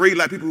will not grieve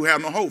like people who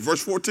have no hope.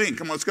 Verse 14,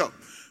 come on, let's go.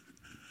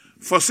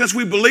 For since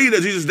we believe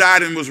that Jesus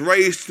died and was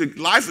raised to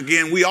life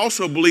again, we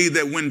also believe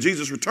that when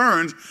Jesus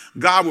returns,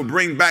 God will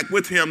bring back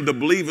with him the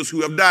believers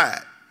who have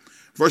died.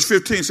 Verse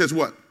 15 says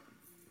what?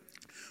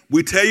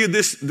 We tell you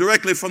this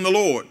directly from the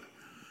Lord.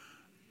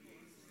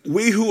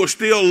 We who are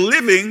still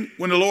living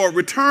when the Lord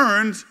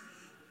returns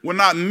will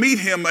not meet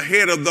him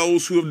ahead of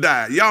those who have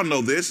died. Y'all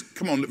know this.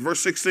 Come on,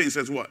 verse 16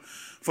 says what?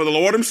 For the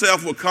Lord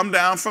himself will come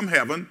down from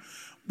heaven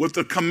with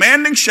the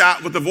commanding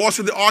shout, with the voice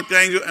of the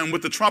archangel, and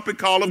with the trumpet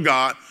call of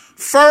God.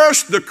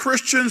 First, the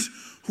Christians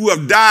who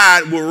have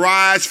died will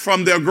rise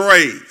from their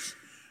graves.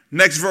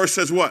 Next verse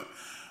says what?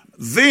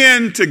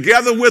 Then,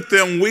 together with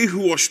them, we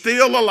who are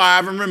still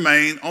alive and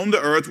remain on the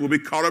earth will be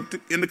caught up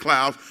in the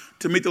clouds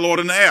to meet the Lord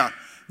in the air.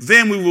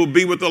 Then we will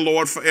be with the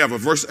Lord forever.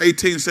 Verse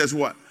 18 says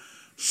what?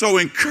 So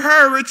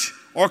encourage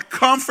or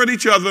comfort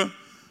each other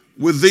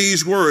with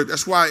these words.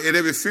 That's why at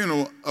every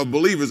funeral of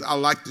believers, I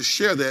like to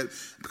share that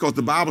because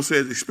the Bible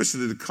says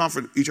explicitly to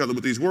comfort each other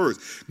with these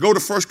words. Go to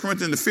 1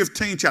 Corinthians, the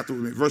 15th chapter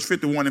with me, verse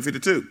 51 and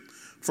 52.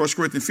 1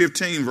 Corinthians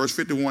 15, verse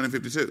 51 and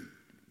 52.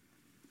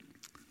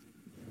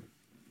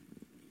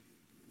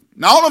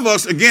 Now, all of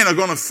us, again, are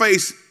going to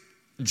face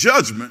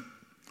judgment.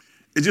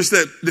 It's just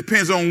that it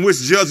depends on which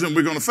judgment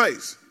we're going to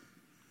face.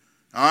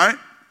 All right?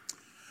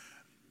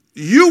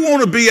 You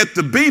want to be at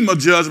the bema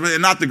judgment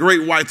and not the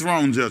great white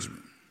throne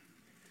judgment.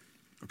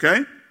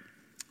 Okay?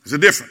 There's a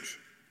difference.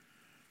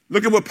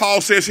 Look at what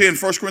Paul says here in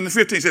 1 Corinthians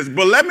 15. He says,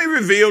 but let me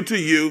reveal to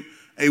you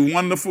a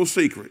wonderful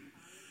secret.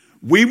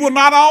 We will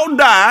not all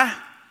die,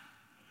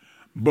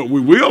 but we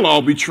will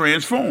all be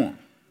transformed.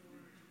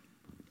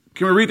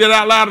 Can we read that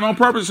out loud and on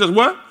purpose? It says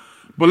what?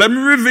 But let me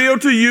reveal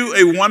to you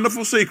a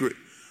wonderful secret.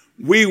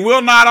 We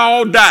will not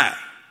all die.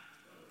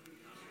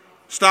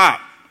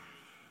 Stop.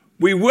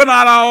 We will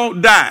not all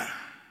die.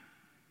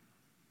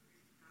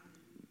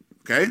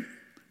 Okay?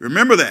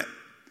 Remember that.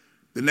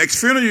 The next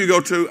funeral you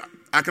go to,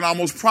 I can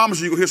almost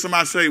promise you'll hear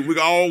somebody say, we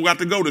all got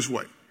to go this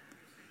way.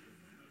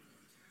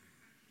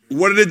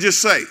 What did it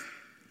just say?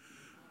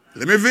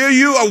 Let me reveal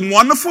you a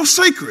wonderful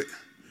secret.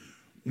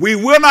 We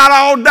will not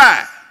all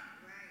die.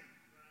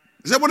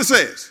 Is that what it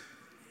says?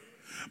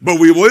 But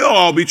we will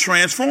all be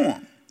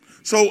transformed.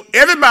 So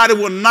everybody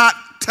will not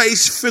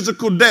taste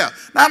physical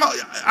death. Now,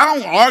 I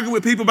don't argue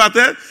with people about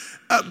that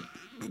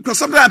because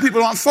sometimes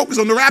people aren't focused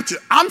on the rapture.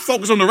 I'm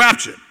focused on the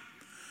rapture.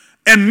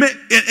 And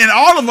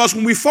all of us,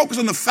 when we focus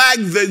on the fact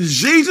that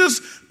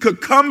Jesus could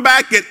come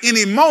back at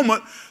any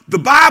moment, the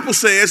Bible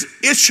says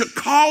it should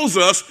cause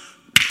us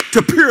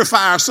to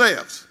purify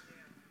ourselves.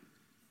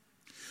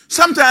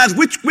 Sometimes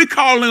we're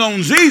calling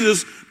on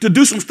Jesus to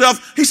do some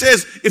stuff. He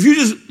says, if you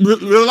just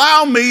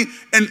rely on me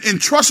and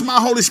trust my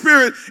Holy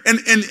Spirit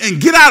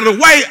and get out of the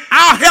way,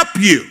 I'll help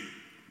you.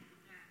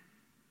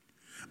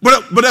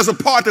 But there's a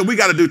part that we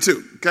got to do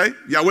too. Okay?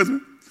 Y'all with me?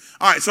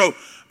 All right, so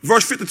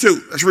verse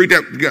 52. Let's read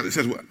that together. It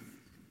says what?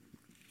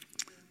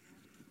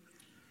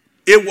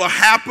 It will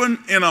happen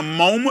in a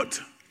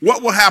moment.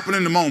 What will happen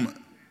in the moment?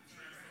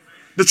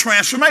 The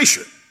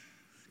transformation.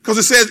 Because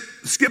it says,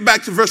 skip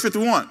back to verse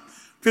 51.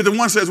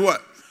 51 says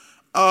what?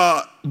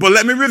 But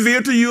let me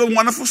reveal to you a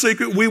wonderful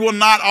secret. We will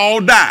not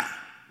all die,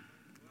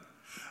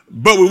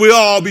 but we will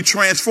all be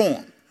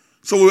transformed.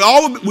 So we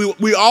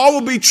all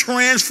will be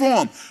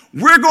transformed.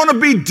 We're going to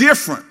be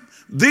different.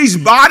 These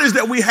bodies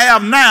that we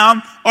have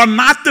now are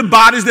not the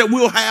bodies that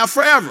we'll have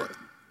forever.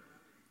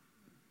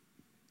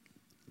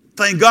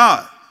 Thank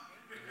God.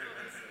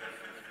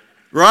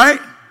 Right?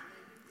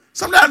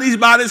 Sometimes these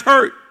bodies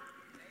hurt.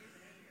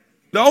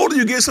 The older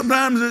you get,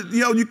 sometimes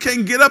you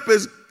can't get up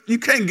as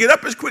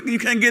quick and you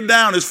can't get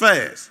down as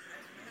fast.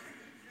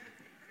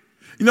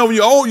 When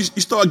you're old, you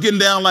start getting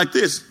down like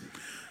this.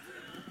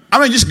 I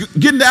mean, just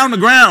getting down on the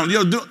ground.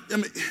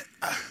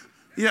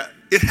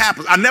 It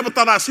happens. I never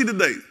thought I'd see the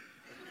day.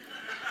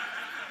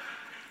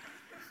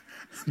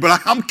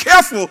 But I'm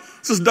careful,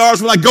 Sister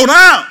Doris, when I go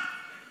down.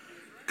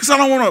 Because I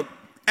don't want to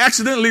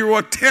accidentally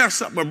or tear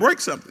something or break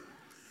something.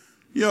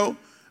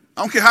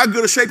 I don't care how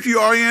good a shape you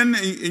are in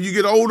and you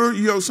get older,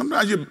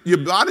 sometimes your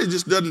body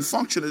just doesn't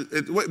function.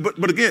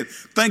 But again,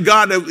 thank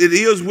God that it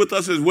is with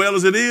us as well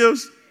as it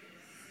is.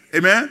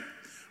 Amen.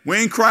 We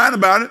ain't crying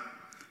about it.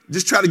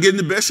 Just try to get in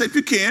the best shape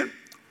you can.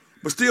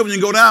 But still, when you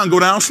go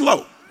down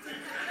slow.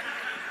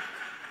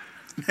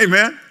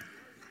 Amen.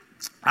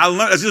 I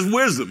learned, that's just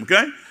wisdom,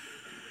 okay?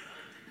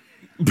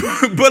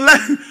 But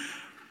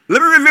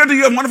let me reveal to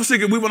you a wonderful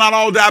secret. We will not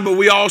all die, but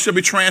we all shall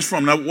be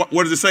transformed. Now,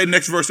 what does it say? The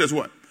next verse says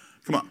what?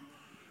 Come on.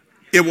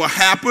 It will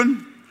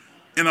happen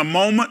in a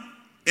moment,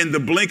 in the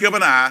blink of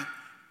an eye,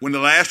 when the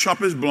last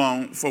trumpet is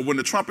blown. For when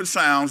the trumpet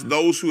sounds,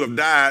 those who have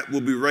died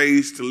will be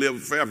raised to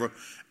live forever.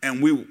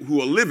 And we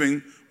who are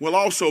living will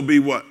also be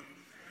what?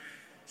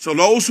 So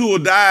those who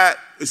will die,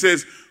 it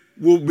says,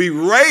 will be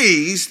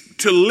raised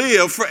to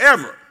live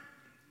forever.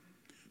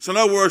 So in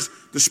other words,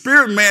 the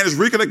spirit man is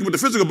reconnected with the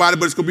physical body,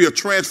 but it's going to be a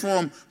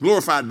transformed,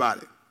 glorified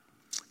body.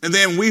 And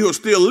then we who are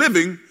still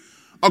living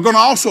are going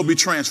to also be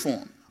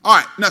transformed. All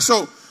right, now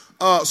so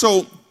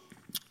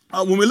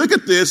when we look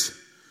at this,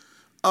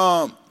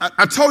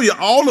 I told you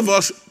all of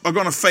us are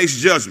going to face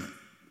judgment,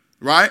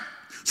 right?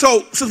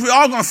 So since we're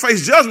all going to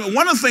face judgment,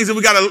 one of the things that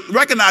we got to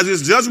recognize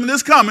is judgment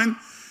is coming.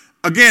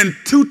 Again,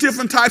 two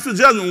different types of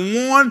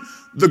judgment. One,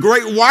 the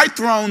great white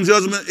throne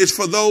judgment is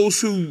for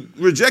those who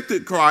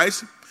rejected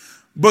Christ.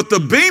 But the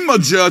bema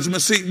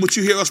judgment, see, what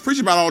you hear us preach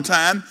about all the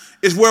time,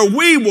 is where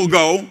we will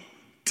go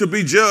to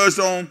be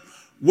judged on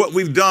what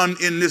we've done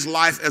in this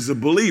life as a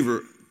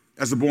believer,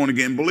 as a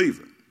born-again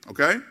believer,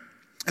 okay?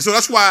 And so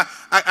that's why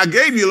I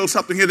gave you a little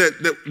something here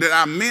that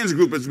our men's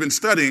group has been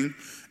studying,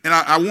 and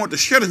I want to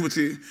share this with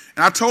you.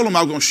 And I told them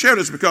I was going to share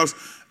this because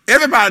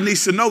everybody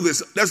needs to know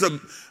this. There's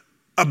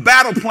a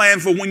battle plan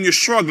for when you're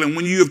struggling,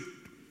 when you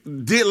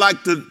did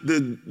like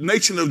the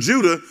nation of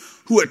Judah,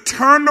 who had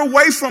turned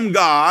away from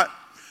God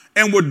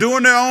and were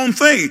doing their own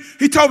thing.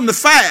 He told them to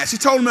fast. He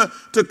told them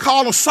to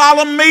call a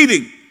solemn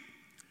meeting.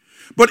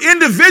 But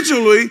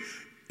individually,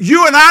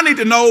 you and I need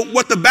to know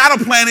what the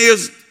battle plan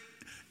is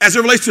as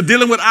it relates to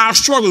dealing with our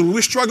struggles.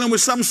 We're struggling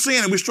with some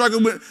sin and we're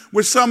struggling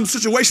with some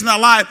situation in our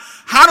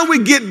life. How do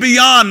we get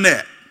beyond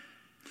that?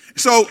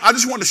 So I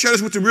just want to share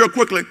this with you real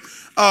quickly.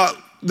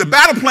 The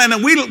battle plan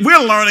that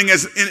we're learning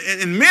as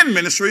in men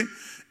ministry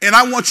and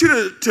I want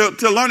you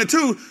to learn it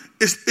too.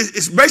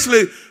 It's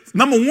basically,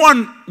 number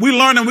one, we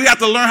have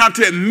to learn how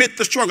to admit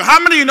the struggle. How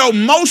many of you know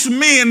most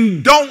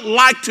men don't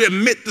like to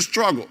admit the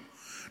struggle?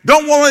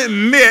 Don't want to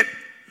admit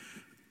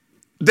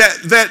that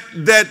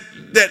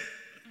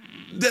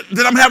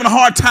I'm having a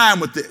hard time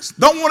with this.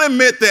 Don't want to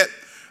admit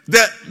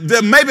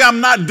that maybe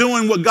I'm not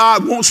doing what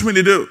God wants me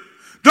to do.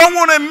 Don't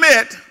want to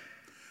admit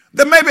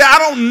that maybe I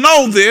don't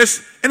know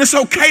this, and it's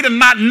okay to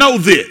not know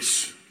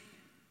this.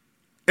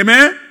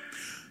 Amen?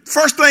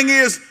 First thing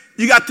is,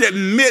 you got to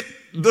admit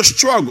the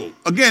struggle.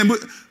 Again,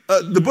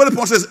 the bullet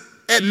point says,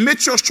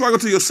 admit your struggle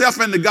to yourself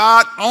and to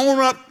God. Own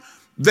up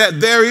that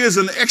there is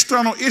an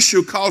external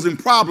issue causing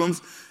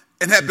problems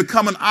and have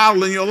become an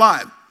idol in your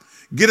life.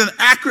 Get an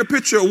accurate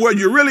picture of where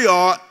you really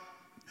are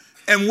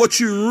and what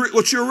you're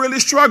really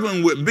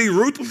struggling with. Be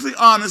ruthlessly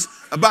honest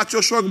about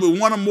your struggle with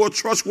one or more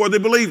trustworthy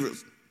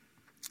believers.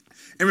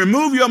 And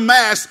remove your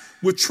mask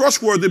with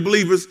trustworthy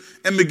believers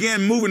and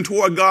begin moving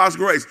toward God's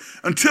grace.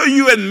 Until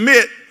you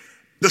admit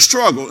the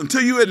struggle,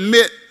 until you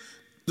admit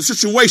the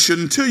situation,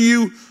 until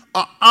you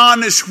are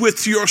honest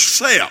with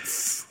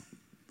yourself,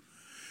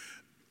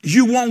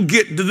 you won't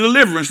get the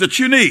deliverance that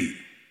you need.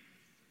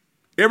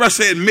 Everybody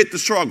say admit the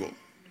struggle.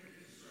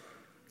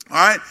 All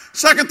right.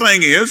 Second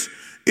thing is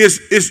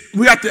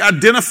we have to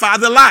identify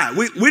the lie.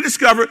 We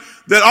discovered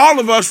that all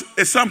of us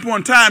at some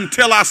point in time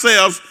tell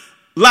ourselves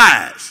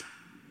lies.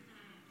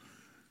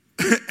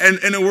 And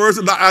in the words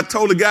of I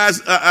told the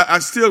guys, I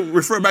still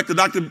refer back to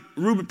Dr.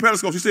 Ruby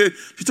Pettiscope.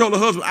 She told her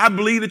husband, I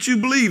believe that you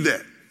believe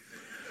that.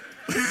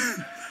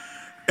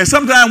 And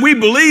sometimes we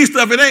believe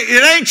stuff, it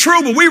ain't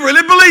true, but we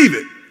really believe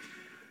it.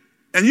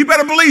 And you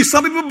better believe,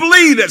 some people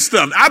believe that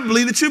stuff. I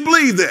believe that you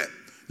believe that.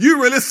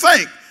 You really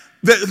think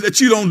that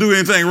you don't do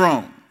anything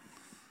wrong.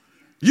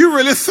 You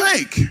really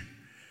think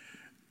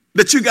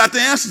that you got the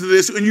answer to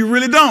this, and you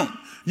really don't.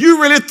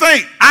 You really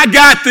think, I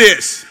got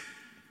this.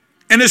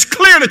 And it's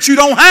clear that you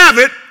don't have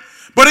it,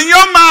 but in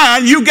your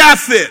mind, you got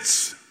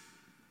this.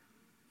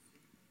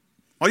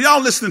 Are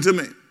y'all listening to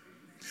me?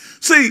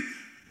 See,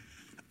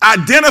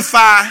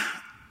 identify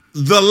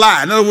the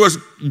lie. In other words,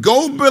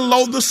 go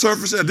below the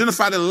surface and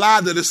identify the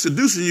lie that is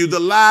seducing you, the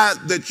lie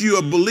that you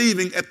are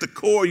believing at the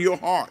core of your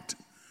heart.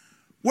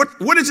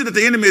 What is it that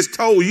the enemy has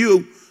told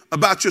you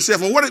about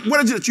yourself? Or what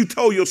is it that you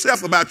told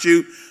yourself about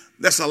you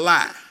that's a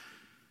lie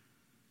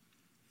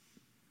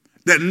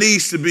that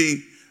needs to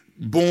be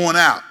borne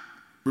out?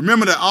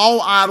 Remember that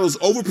all idols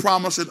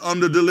overpromise and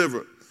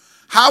underdeliver.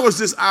 How is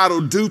this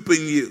idol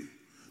duping you?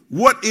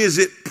 What is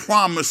it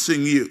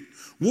promising you?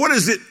 What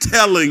is it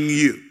telling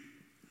you?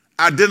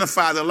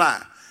 Identify the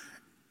lie.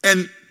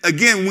 And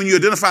again, when you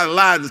identify the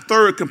lie, the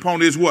third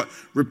component is what?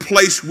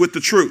 Replace with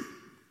the truth.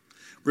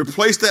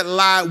 Replace that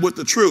lie with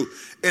the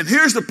truth. And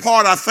here's the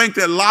part I think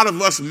that a lot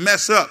of us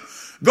mess up.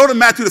 Go to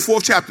Matthew, the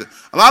 4th chapter.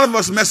 A lot of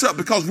us mess up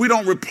because we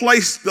don't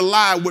replace the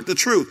lie with the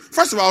truth.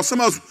 First of all,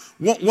 some of us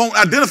won't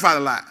identify the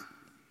lie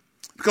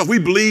because we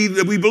believe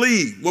that we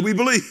believe what we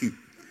believe.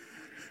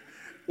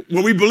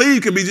 What we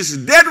believe can be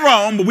just dead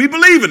wrong, but we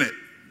believe in it.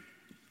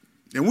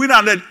 And we're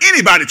not letting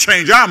anybody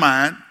change our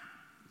mind.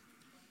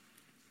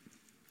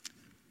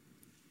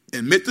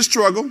 Admit the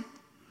struggle,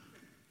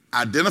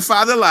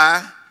 identify the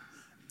lie,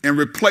 and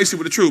replace it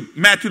with the truth.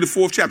 Matthew, the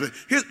 4th chapter.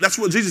 That's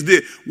what Jesus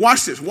did.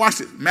 Watch this.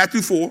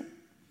 Matthew 4,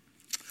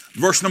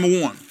 verse number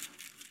 1.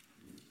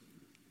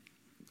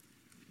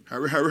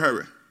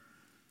 Hurry.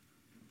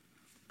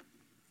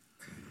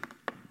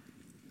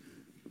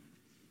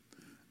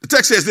 The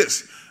text says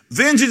this.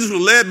 Then Jesus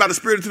was led by the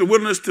Spirit into the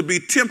wilderness to be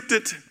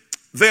tempted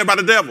there by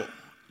the devil.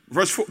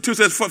 Verse 2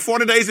 says, for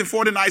 40 days and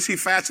 40 nights he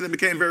fasted and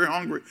became very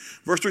hungry.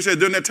 Verse 3 says,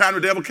 during that time the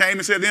devil came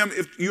and said to him,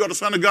 if you are the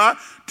Son of God,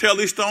 tell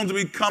these stones to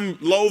become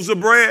loaves of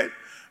bread.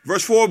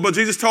 Verse 4, but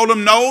Jesus told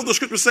him, no, the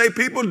scriptures say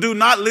people do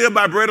not live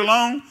by bread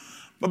alone,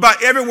 but by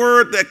every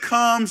word that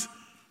comes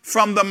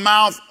from the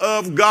mouth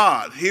of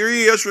God. Here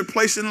he is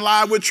replacing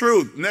lie with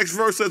truth. Next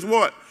verse says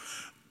what?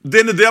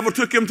 Then the devil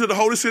took him to the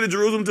holy city,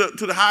 Jerusalem,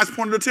 to the highest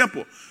point of the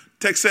temple.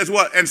 Text says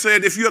what? And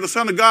said, if you are the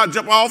Son of God,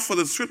 jump off, for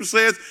the scripture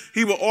says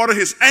he will order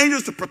his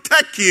angels to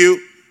protect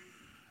you,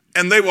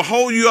 and they will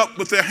hold you up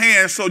with their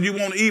hands so you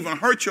won't even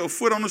hurt your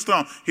foot on the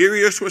stone. Here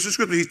he is, twisting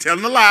scripture. He's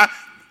telling a lie.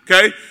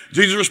 Okay?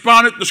 Jesus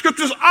responded, the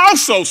scriptures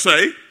also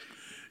say,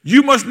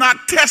 you must not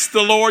test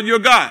the Lord your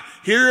God.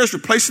 Here he is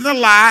replacing the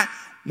lie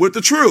with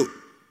the truth.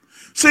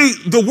 See,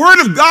 the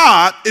word of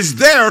God is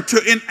there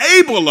to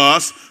enable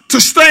us to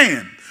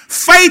stand.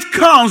 Faith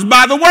comes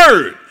by the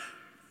word.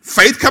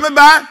 Faith coming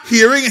by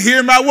hearing, and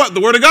hearing by what?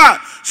 The word of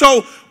God.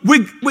 So we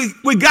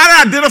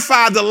got to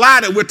identify the lie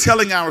that we're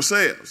telling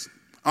ourselves.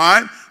 All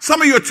right. Some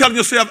of you are telling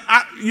yourself,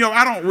 I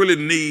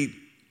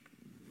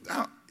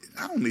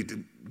don't need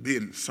to be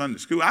in Sunday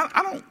school.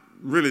 I don't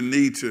really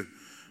need to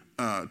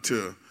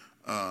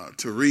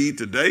read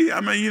today.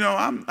 I mean,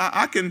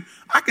 I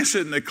can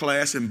sit in that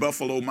class and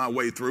buffalo my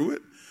way through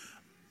it.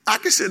 I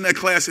can sit in that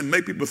class and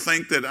make people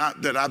think that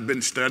I've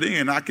been studying,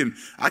 and I can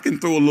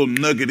throw a little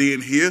nugget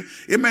in here.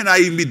 It may not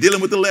even be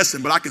dealing with the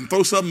lesson, but I can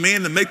throw something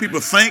in to make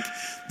people think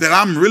that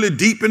I'm really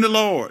deep in the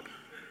Lord.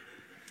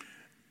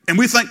 And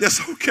we think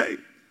that's okay.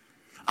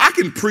 I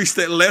can preach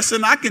that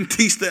lesson. I can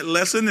teach that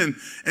lesson and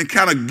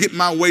kind of get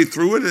my way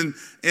through it.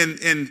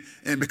 And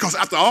because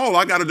after all,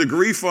 I got a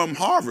degree from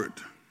Harvard.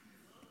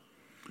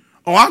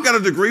 Or I got a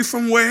degree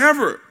from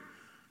wherever.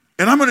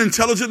 And I'm an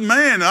intelligent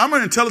man. I'm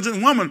an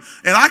intelligent woman.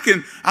 And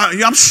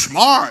I'm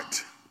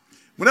smart.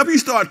 Whenever you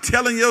start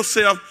telling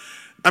yourself,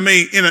 in a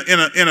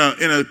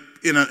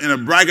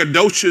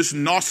braggadocious,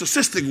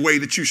 narcissistic way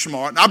that you're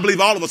smart. I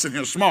believe all of us in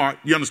here are smart.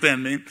 You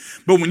understand me?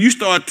 But when you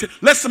start,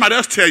 let somebody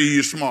else tell you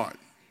you're smart.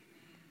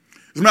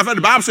 As a matter of fact,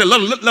 the Bible says,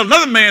 let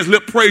another man's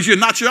lip praise you,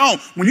 not your own.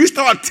 When you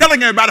start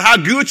telling everybody how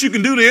good you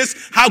can do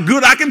this, how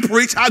good I can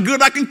preach, how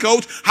good I can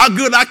coach, how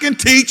good I can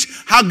teach,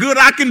 how good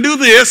I can do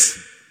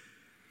this,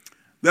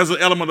 there's an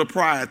element of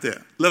pride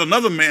there. Let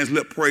another man's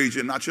lip praise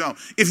you, not your own.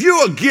 If you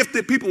are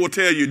gifted, people will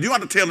tell you. Do you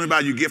have to tell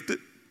anybody you're gifted?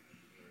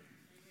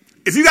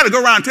 If you got to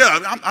go around and tell,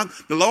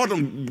 the Lord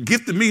done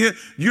gifted me here,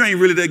 you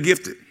ain't really that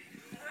gifted.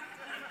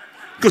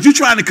 Because you're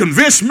trying to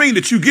convince me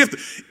that you're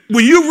gifted.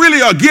 When you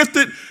really are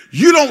gifted,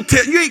 you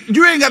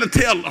ain't got to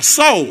tell a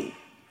soul.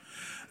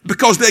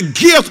 Because that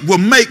gift will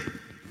make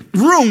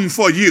room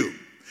for you.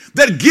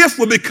 That gift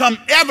will become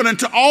evident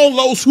to all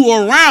those who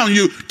are around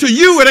you. To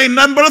you, it ain't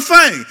nothing but a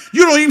thing.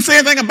 You don't even say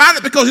anything about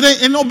it because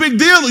it ain't no big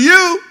deal to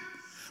you.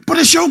 But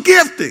it's your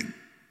gifting.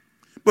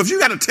 But if you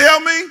got to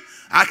tell me,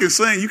 I can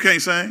sing, you can't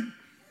sing.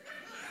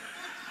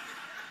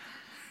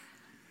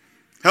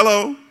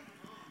 Hello?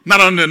 Not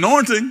under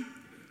anointing.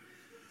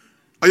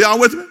 Are y'all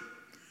with me?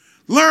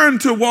 Learn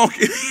to walk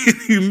in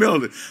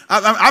humility.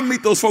 I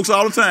meet those folks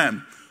all the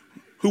time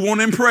who want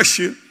to impress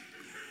you.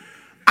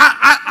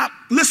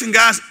 Listen,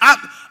 guys, I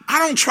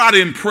don't try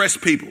to impress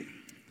people.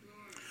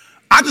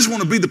 I just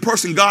want to be the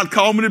person God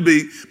called me to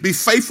be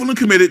faithful and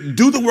committed,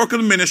 do the work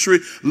of the ministry,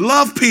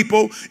 love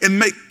people,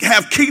 and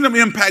have kingdom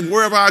impact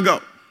wherever I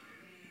go.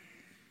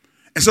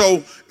 And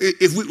so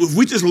if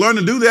we just learn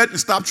to do that and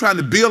stop trying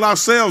to build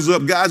ourselves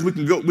up, guys, we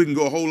can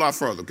go a whole lot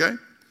further, okay?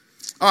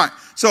 All right,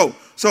 so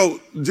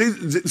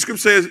the scripture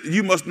says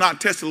you must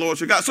not test the Lord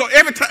your God. So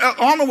every time,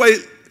 on the way,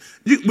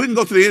 we can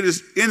go to the end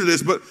of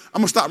this, but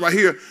I'm going to stop right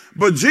here.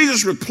 But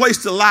Jesus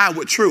replaced the lie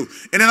with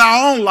truth. And in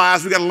our own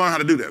lives, we got to learn how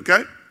to do that,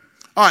 okay?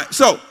 All right,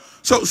 so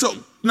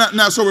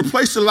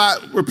replace the lie,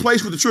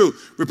 replace with the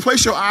truth.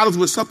 Replace your idols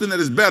with something that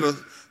is better,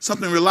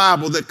 something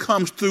reliable that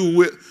comes through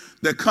with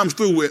the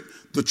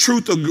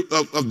truth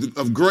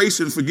of grace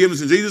and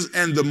forgiveness in Jesus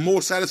and the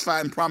more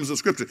satisfying promise of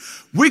Scripture.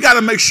 We got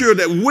to make sure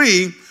that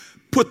we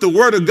put the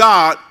Word of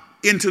God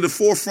into the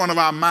forefront of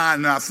our mind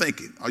and our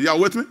thinking. Are y'all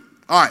with me?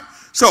 All right.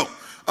 So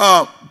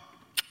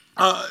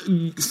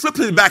flip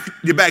to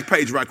your back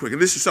page right quick,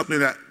 and this is something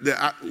that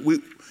we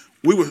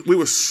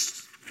were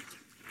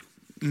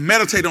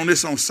meditate on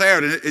this on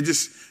Saturday. It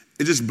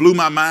just blew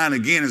my mind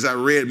again as I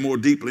read more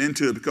deeply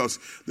into it because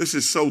this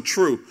is so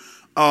true.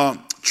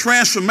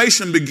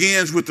 Transformation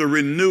begins with the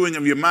renewing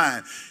of your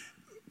mind.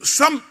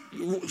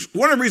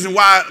 One of the reasons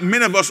why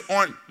many of us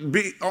aren't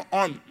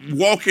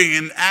walking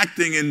and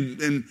acting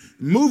and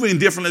moving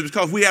differently is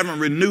because we haven't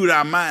renewed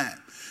our mind.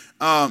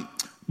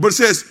 But it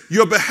says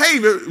your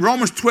behavior,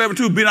 Romans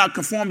 12:2, be not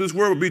conformed to this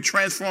world, but be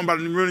transformed by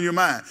the renewing of your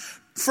mind.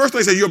 First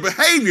they say your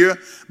behavior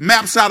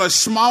maps out a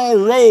small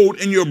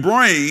road in your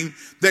brain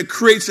that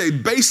creates a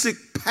basic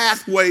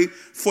pathway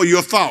for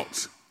your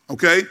thoughts.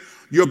 Okay?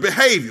 Your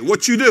behavior,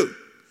 what you do.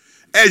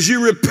 As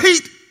you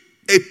repeat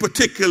a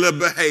particular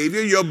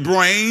behavior, your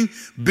brain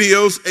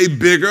builds a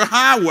bigger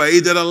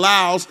highway that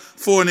allows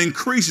for an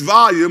increased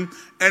volume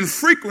and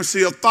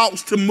frequency of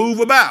thoughts to move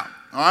about.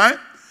 All right?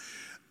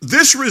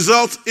 This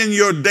results in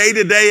your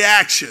day-to-day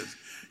actions,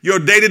 your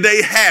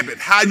day-to-day habit,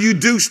 how you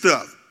do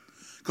stuff.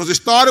 Because it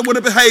started with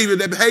a behavior.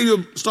 That behavior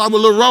started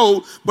with a little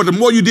road, but the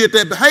more you did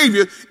that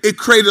behavior, it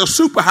created a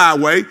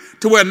superhighway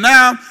to where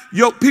now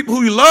your people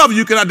who love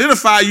you can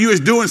identify you as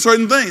doing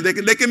certain things.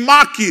 They can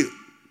mock you.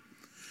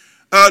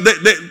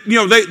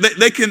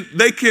 They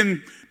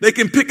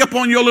can pick up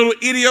on your little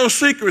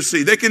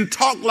idiosyncrasy. They can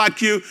talk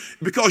like you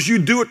because you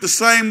do it the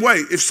same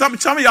way. If some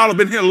of y'all have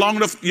been here long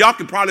enough, y'all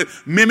can probably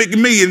mimic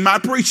me in my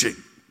preaching.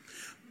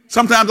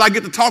 Sometimes I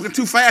get to talking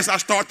too fast, I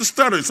start to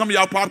stutter. And some of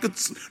y'all probably could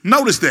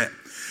notice that.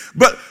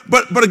 But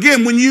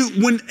again,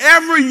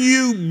 whenever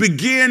you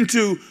begin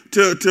to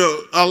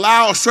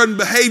allow a certain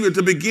behavior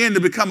to begin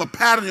to become a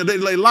pattern in your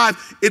day-to-day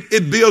life,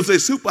 it builds a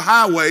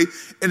superhighway.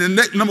 And then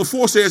number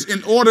 4 says,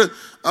 in order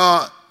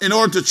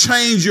to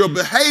change your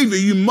behavior,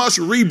 you must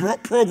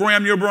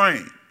reprogram your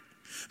brain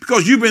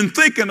because you've been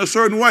thinking a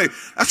certain way.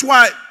 That's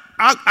why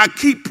I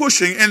keep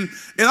pushing, and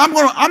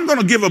I'm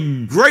gonna give a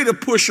greater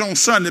push on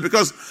Sunday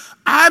because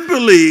I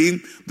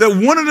believe that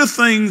one of the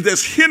things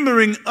that's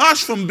hindering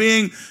us from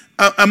being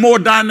a more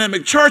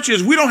dynamic church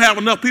is we don't have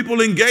enough people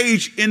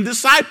engaged in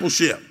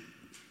discipleship.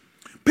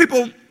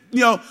 People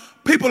are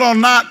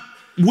not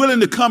willing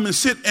to come and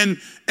sit and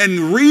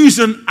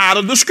reason out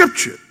of the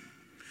Scripture.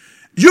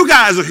 You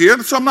guys are here,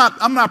 so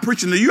I'm not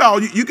preaching to you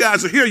all. You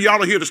guys are here.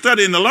 Y'all are here to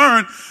study and to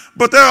learn.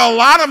 But there are a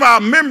lot of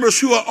our members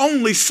who are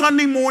only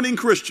Sunday morning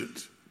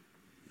Christians.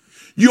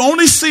 You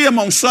only see them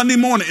on Sunday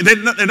morning. They're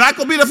not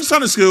going to be there for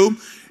Sunday school,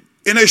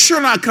 and they're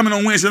sure not coming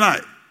on Wednesday night.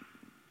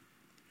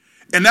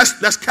 And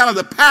that's kind of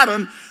the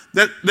pattern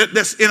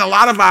that's in a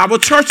lot of our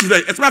churches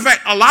today. As a matter of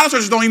fact, a lot of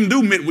churches don't even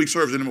do midweek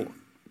service anymore.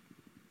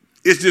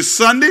 It's just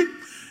Sunday,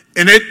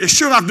 and they're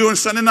sure not doing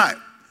Sunday night.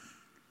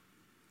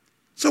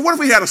 So what if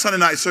we had a Sunday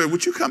night service?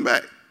 Would you come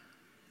back?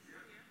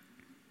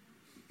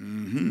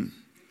 Mm-hmm.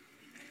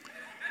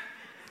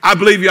 I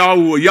believe y'all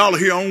will. Y'all are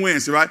here on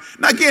Wednesday, right?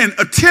 Now again,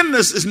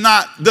 attendance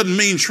doesn't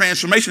mean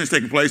transformation is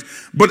taking place,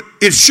 but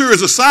it sure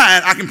is a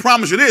sign. I can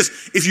promise you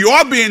this: if you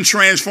are being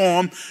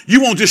transformed, you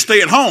won't just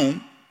stay at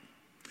home,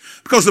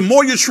 because the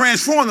more you're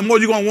transformed, the more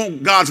you're going to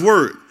want God's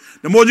word.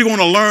 The more you're going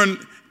to learn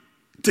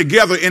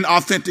together in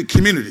authentic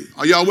community.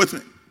 Are y'all with me?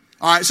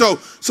 All right. So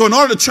in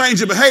order to change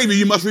your behavior,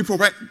 you must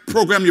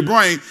reprogram your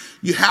brain.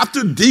 You have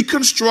to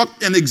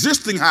deconstruct an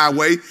existing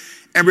highway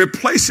and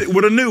replace it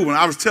with a new one.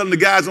 I was telling the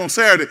guys on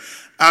Saturday.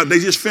 They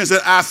just finished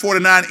that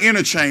I-49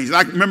 interchange. And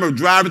I remember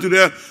driving through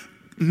there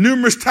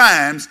numerous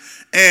times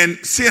and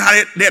seeing how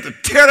they had to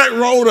tear that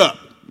road up.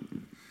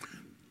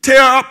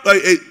 Tear up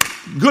a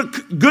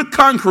good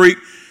concrete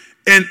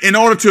in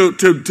order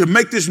to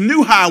make this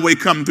new highway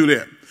come through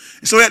there.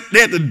 So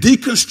they had to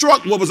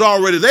deconstruct what was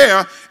already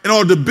there in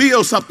order to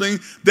build something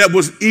that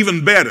was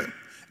even better.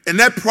 And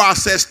that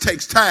process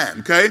takes time,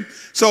 okay?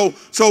 So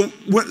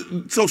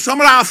some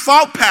of our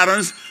thought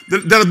patterns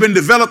that have been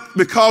developed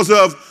because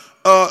of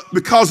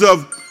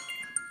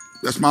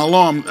that's my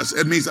alarm.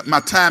 That means that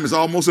my time is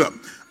almost up.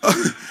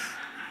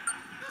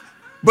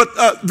 But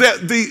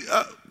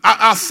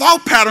our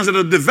thought patterns that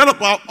have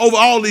developed over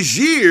all these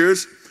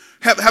years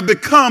have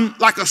become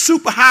like a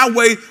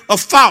superhighway of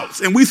thoughts,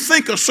 and we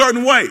think a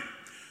certain way.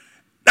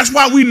 That's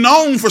why we're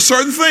known for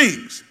certain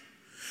things.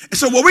 And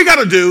so what we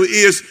got to do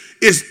is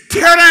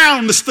tear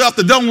down the stuff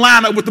that don't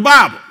line up with the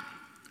Bible.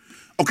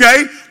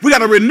 Okay? We got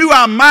to renew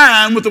our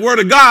mind with the word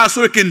of God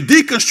so it can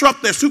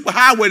deconstruct that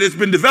superhighway that's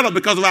been developed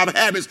because of our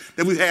habits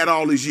that we've had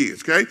all these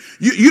years. Okay?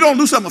 You don't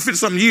do something for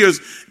 50-something years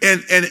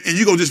and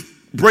you're going to just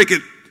break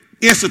it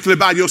instantly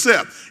by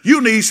yourself. You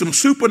need some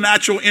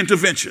supernatural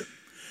intervention.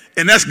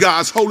 And that's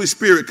God's Holy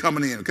Spirit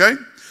coming in. Okay?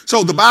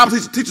 So the Bible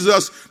teaches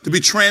us to be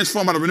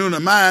transformed by the renewing of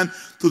the mind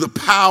through the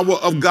power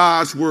of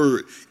God's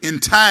word. In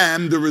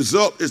time, the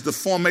result is the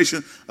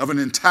formation of an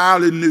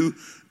entirely new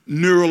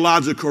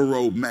neurological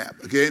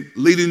roadmap, okay,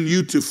 leading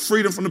you to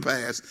freedom from the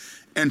past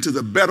and to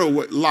the better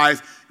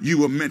life you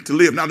were meant to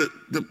live. Now,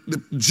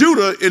 the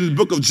Judah in the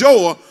book of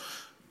Joel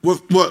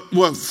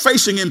were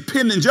facing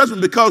impending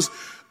judgment because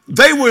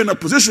they were in a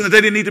position that they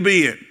didn't need to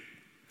be in.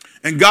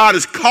 And God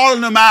is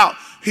calling them out.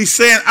 He's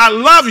saying, I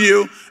love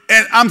you,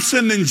 and I'm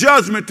sending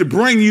judgment to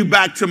bring you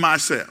back to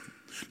myself.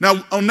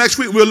 Now, on next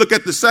week, we'll look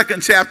at the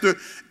second chapter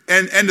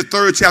and the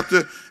third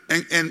chapter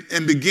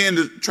and begin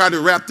to try to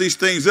wrap these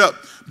things up.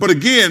 But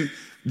again,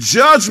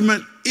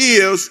 judgment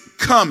is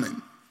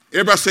coming.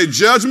 Everybody say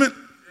judgment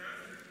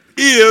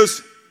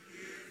is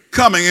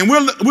coming. And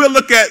we'll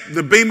look at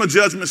the Bema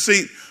judgment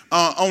seat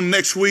on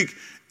next week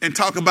and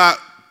talk about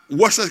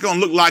what's that going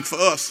to look like for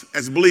us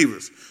as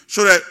believers.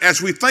 So that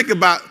as we think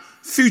about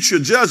future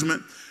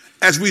judgment,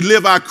 as we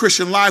live our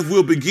Christian life,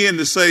 we'll begin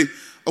to say,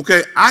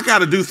 okay, I got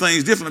to do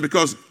things differently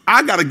because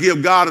I got to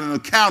give God an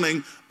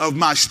accounting of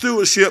my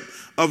stewardship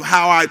of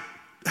how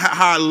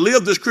I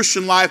live this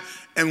Christian life.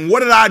 And what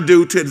did I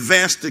do to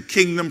advance the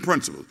kingdom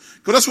principles?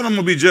 Because that's what I'm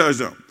going to be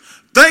judged on.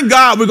 Thank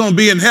God we're going to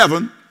be in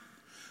heaven,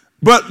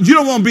 but you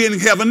don't want to be in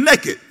heaven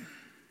naked.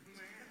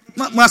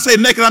 When I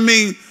say naked, I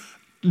mean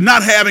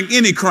not having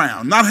any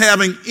crown, not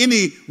having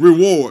any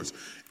rewards.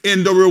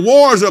 And the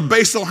rewards are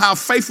based on how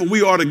faithful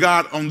we are to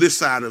God on this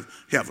side of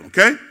heaven,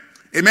 okay?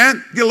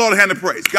 Amen? Give the Lord a hand of praise.